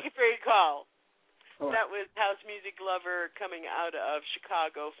 Thank you, John. Thank you for your call. Right. That was house music lover coming out of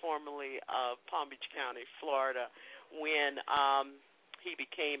Chicago, formerly of Palm Beach County, Florida, when he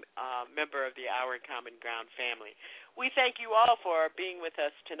became a member of the Our Common Ground family. We thank you all for being with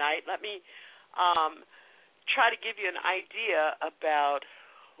us tonight. Let me try to give you an idea about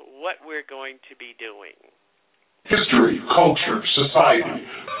what we're going to be doing. History, culture, society,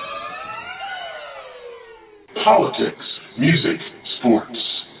 politics, music, sports.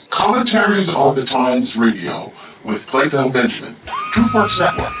 Commentaries on the Times Radio with Playthel Benjamin, TruthWorks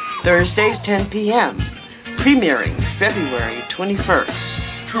Network. Thursdays, 10 p.m., premiering February 21st.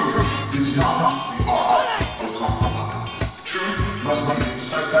 Truth is not the art of God. Truth must be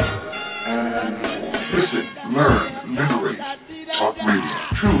accepted and listen, learn, liberate. Talk Radio.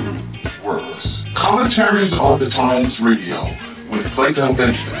 Truth works. Commentaries on the Times Radio with Playthel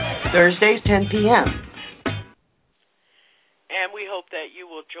Benjamin. Thursdays, 10 p.m. And we hope that you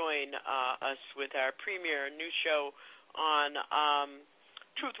will join us with our premiere new show on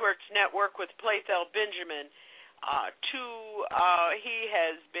TruthWorks Network with Playthel Benjamin. He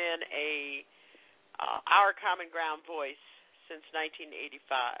has been our Common Ground voice since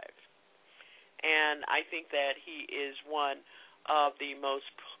 1985. And I think that he is one of the most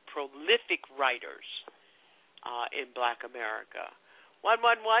prolific writers in Black America.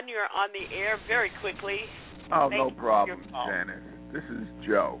 111, you're on the air very quickly. Oh, no problem, Janice. This is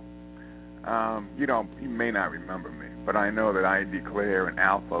Joe. You may not remember me, but I know that I Declare and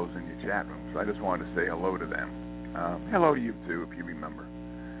Alpha's in your chat room, so I just wanted to say hello to them. Hello to you, too, if you remember.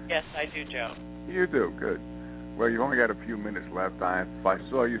 Yes, I do, Joe. You do, good. Well, you've only got a few minutes left. If I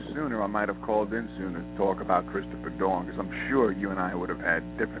saw you sooner, I might have called in sooner to talk about Christopher Dawn, because I'm sure you and I would have had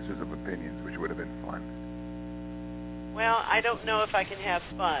differences of opinions, which would have been fun. Well, I don't know if I can have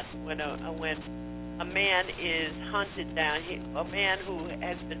fun when a man is hunted down. A man who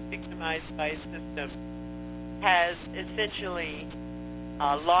has been victimized by a system has essentially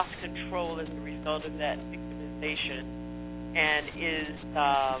lost control as a result of that victimization, and is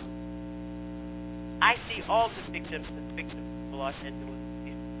I see all the victims as victims of the Los Angeles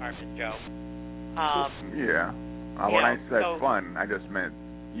Police Department, Joe. When I said fun, I just meant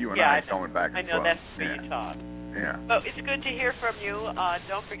you and I going back and forth. I know that's the way you talk. Yeah. But it's good to hear from you.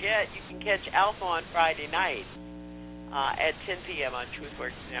 Don't forget, you can catch Alpha on Friday night at 10 p.m. on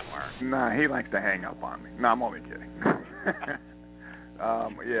TruthWorks Network. Nah, he likes to hang up on me. No, I'm only kidding.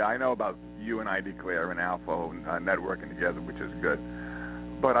 I know about you and I Declare and Alpha networking together, which is good.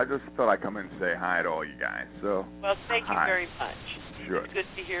 But I just thought I'd come in and say hi to all you guys. So. Well, thank you very much. Sure. It's good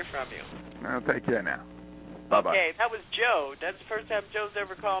to hear from you. Well, take care now. Bye-bye. Okay, that was Joe. That's the first time Joe's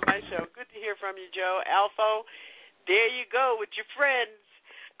ever called my show. Good to hear from you, Joe. Alpha, there you go with your friends.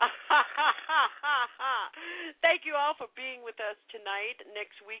 Thank you all for being with us tonight.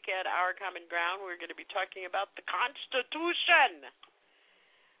 Next week at Our Common Ground, we're going to be talking about the Constitution.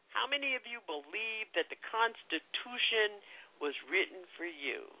 How many of you believe that the Constitution was written for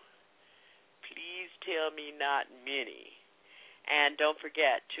you? Please tell me not many. And don't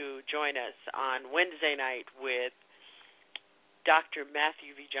forget to join us on Wednesday night with Dr.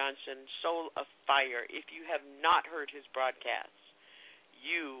 Matthew V. Johnson, Soul of Fire. If you have not heard his broadcasts,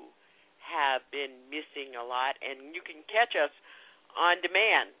 you have been missing a lot. And you can catch us on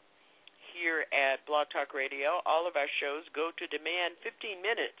demand here at Blog Talk Radio. All of our shows go to demand 15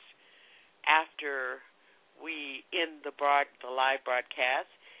 minutes after we end the live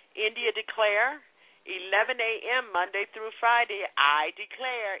broadcast. India Declare, 11 a.m. Monday through Friday. I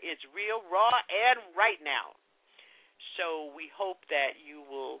declare it's real, raw, and right now. So we hope that you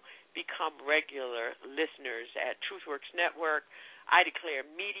will become regular listeners at TruthWorks Network, I Declare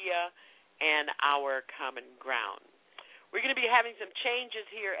Media, and Our Common Ground. We're going to be having some changes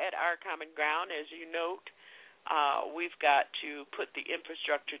here at Our Common Ground. As you note, we've got to put the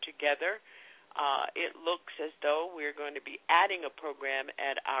infrastructure together. It looks as though we're going to be adding a program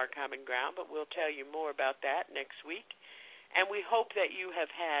at Our Common Ground, but we'll tell you more about that next week. And we hope that you have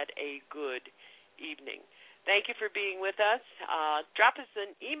had a good evening. Thank you for being with us. Drop us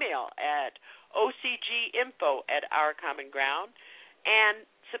an email at ocginfo@Our Common Ground, and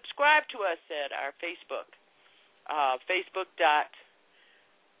subscribe to us at our Facebook,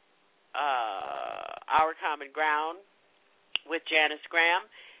 Our Common Ground with Janice Graham.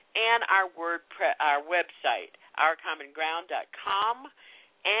 And our website, ourcommonground.com,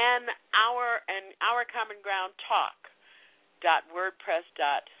 and our Common Ground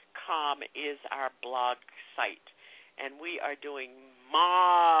Talk.wordpress.com is our blog site, and we are doing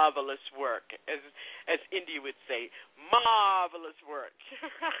marvelous work, as India would say, marvelous work.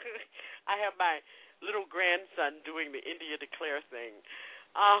 I have my little grandson doing the India Declare thing.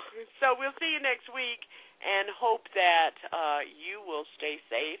 So we'll see you next week, and hope that you will stay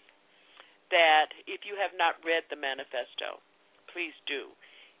safe, that if you have not read the manifesto, please do.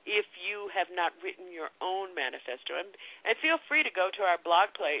 If you have not written your own manifesto, and feel free to go to our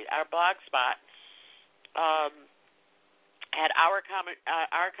blog spot at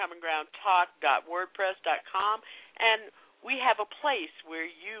ourcommongroundtalk.wordpress.com, and we have a place where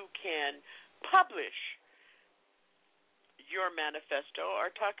you can publish your manifesto or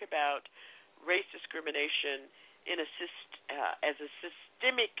talk about race discrimination as a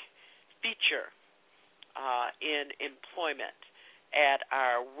systemic feature in employment at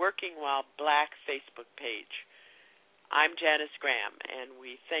our Working While Black Facebook page. I'm Janice Graham, and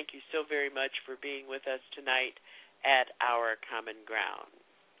we thank you so very much for being with us tonight at Our Common Ground.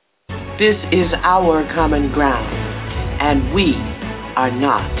 This is Our Common Ground, and we are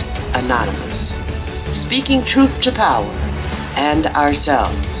not anonymous. Speaking truth to power and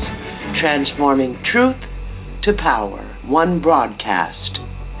ourselves. Transforming truth to power, one broadcast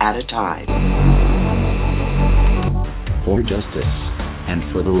at a time. For justice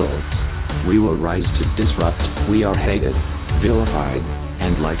and for the Lord, we will rise to disrupt. We are hated, vilified,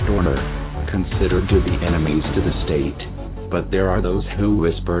 and like Dorner, considered to be enemies to the state. But there are those who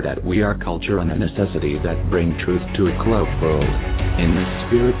whisper that we are culture and a necessity that bring truth to a cloaked world. In this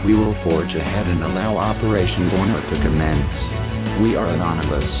spirit we will forge ahead and allow Operation Dorner to commence. We are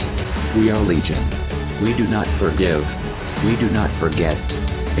anonymous. We are legion. We do not forgive. We do not forget.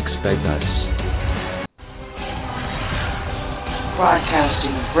 Expect us.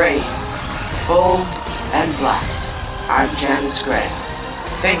 Broadcasting brave, bold, and black. I'm Janice Graham.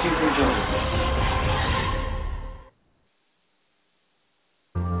 Thank you for joining me.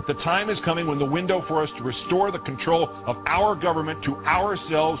 The time is coming when the window for us to restore the control of our government to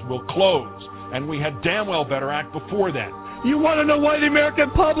ourselves will close, and we had damn well better act before then. You want to know why the American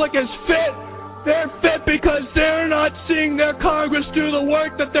public is fit? They're fit because they're not seeing their Congress do the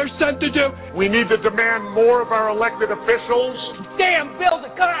work that they're sent to do. We need to demand more of our elected officials. Damn bills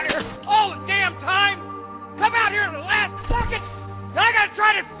that come out here all the damn time. Come out here in the last second. I got to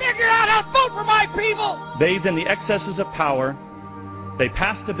try to figure out how to vote for my people. Bathed in the excesses of power, they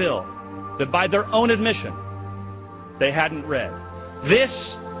passed a bill that by their own admission they hadn't read. This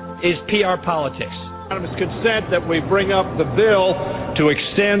is PR politics. Unanimous consent that we bring up the bill to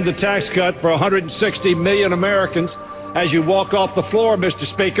extend the tax cut for 160 million Americans. As you walk off the floor, Mr.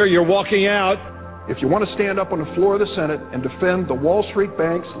 Speaker, you're walking out. If you want to stand up on the floor of the Senate and defend the Wall Street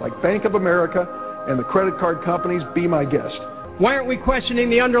banks like Bank of America and the credit card companies, be my guest. Why aren't we questioning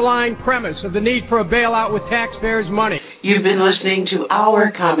the underlying premise of the need for a bailout with taxpayers' money? You've been listening to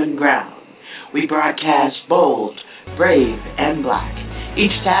Our Common Ground. We broadcast bold, brave, and black each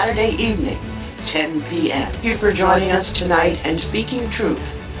Saturday evening, 10 p.m. Thank you for joining us tonight and speaking truth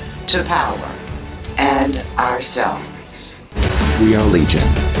to power and ourselves. We are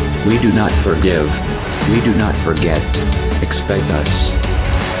Legion. We do not forgive. We do not forget. Expect us.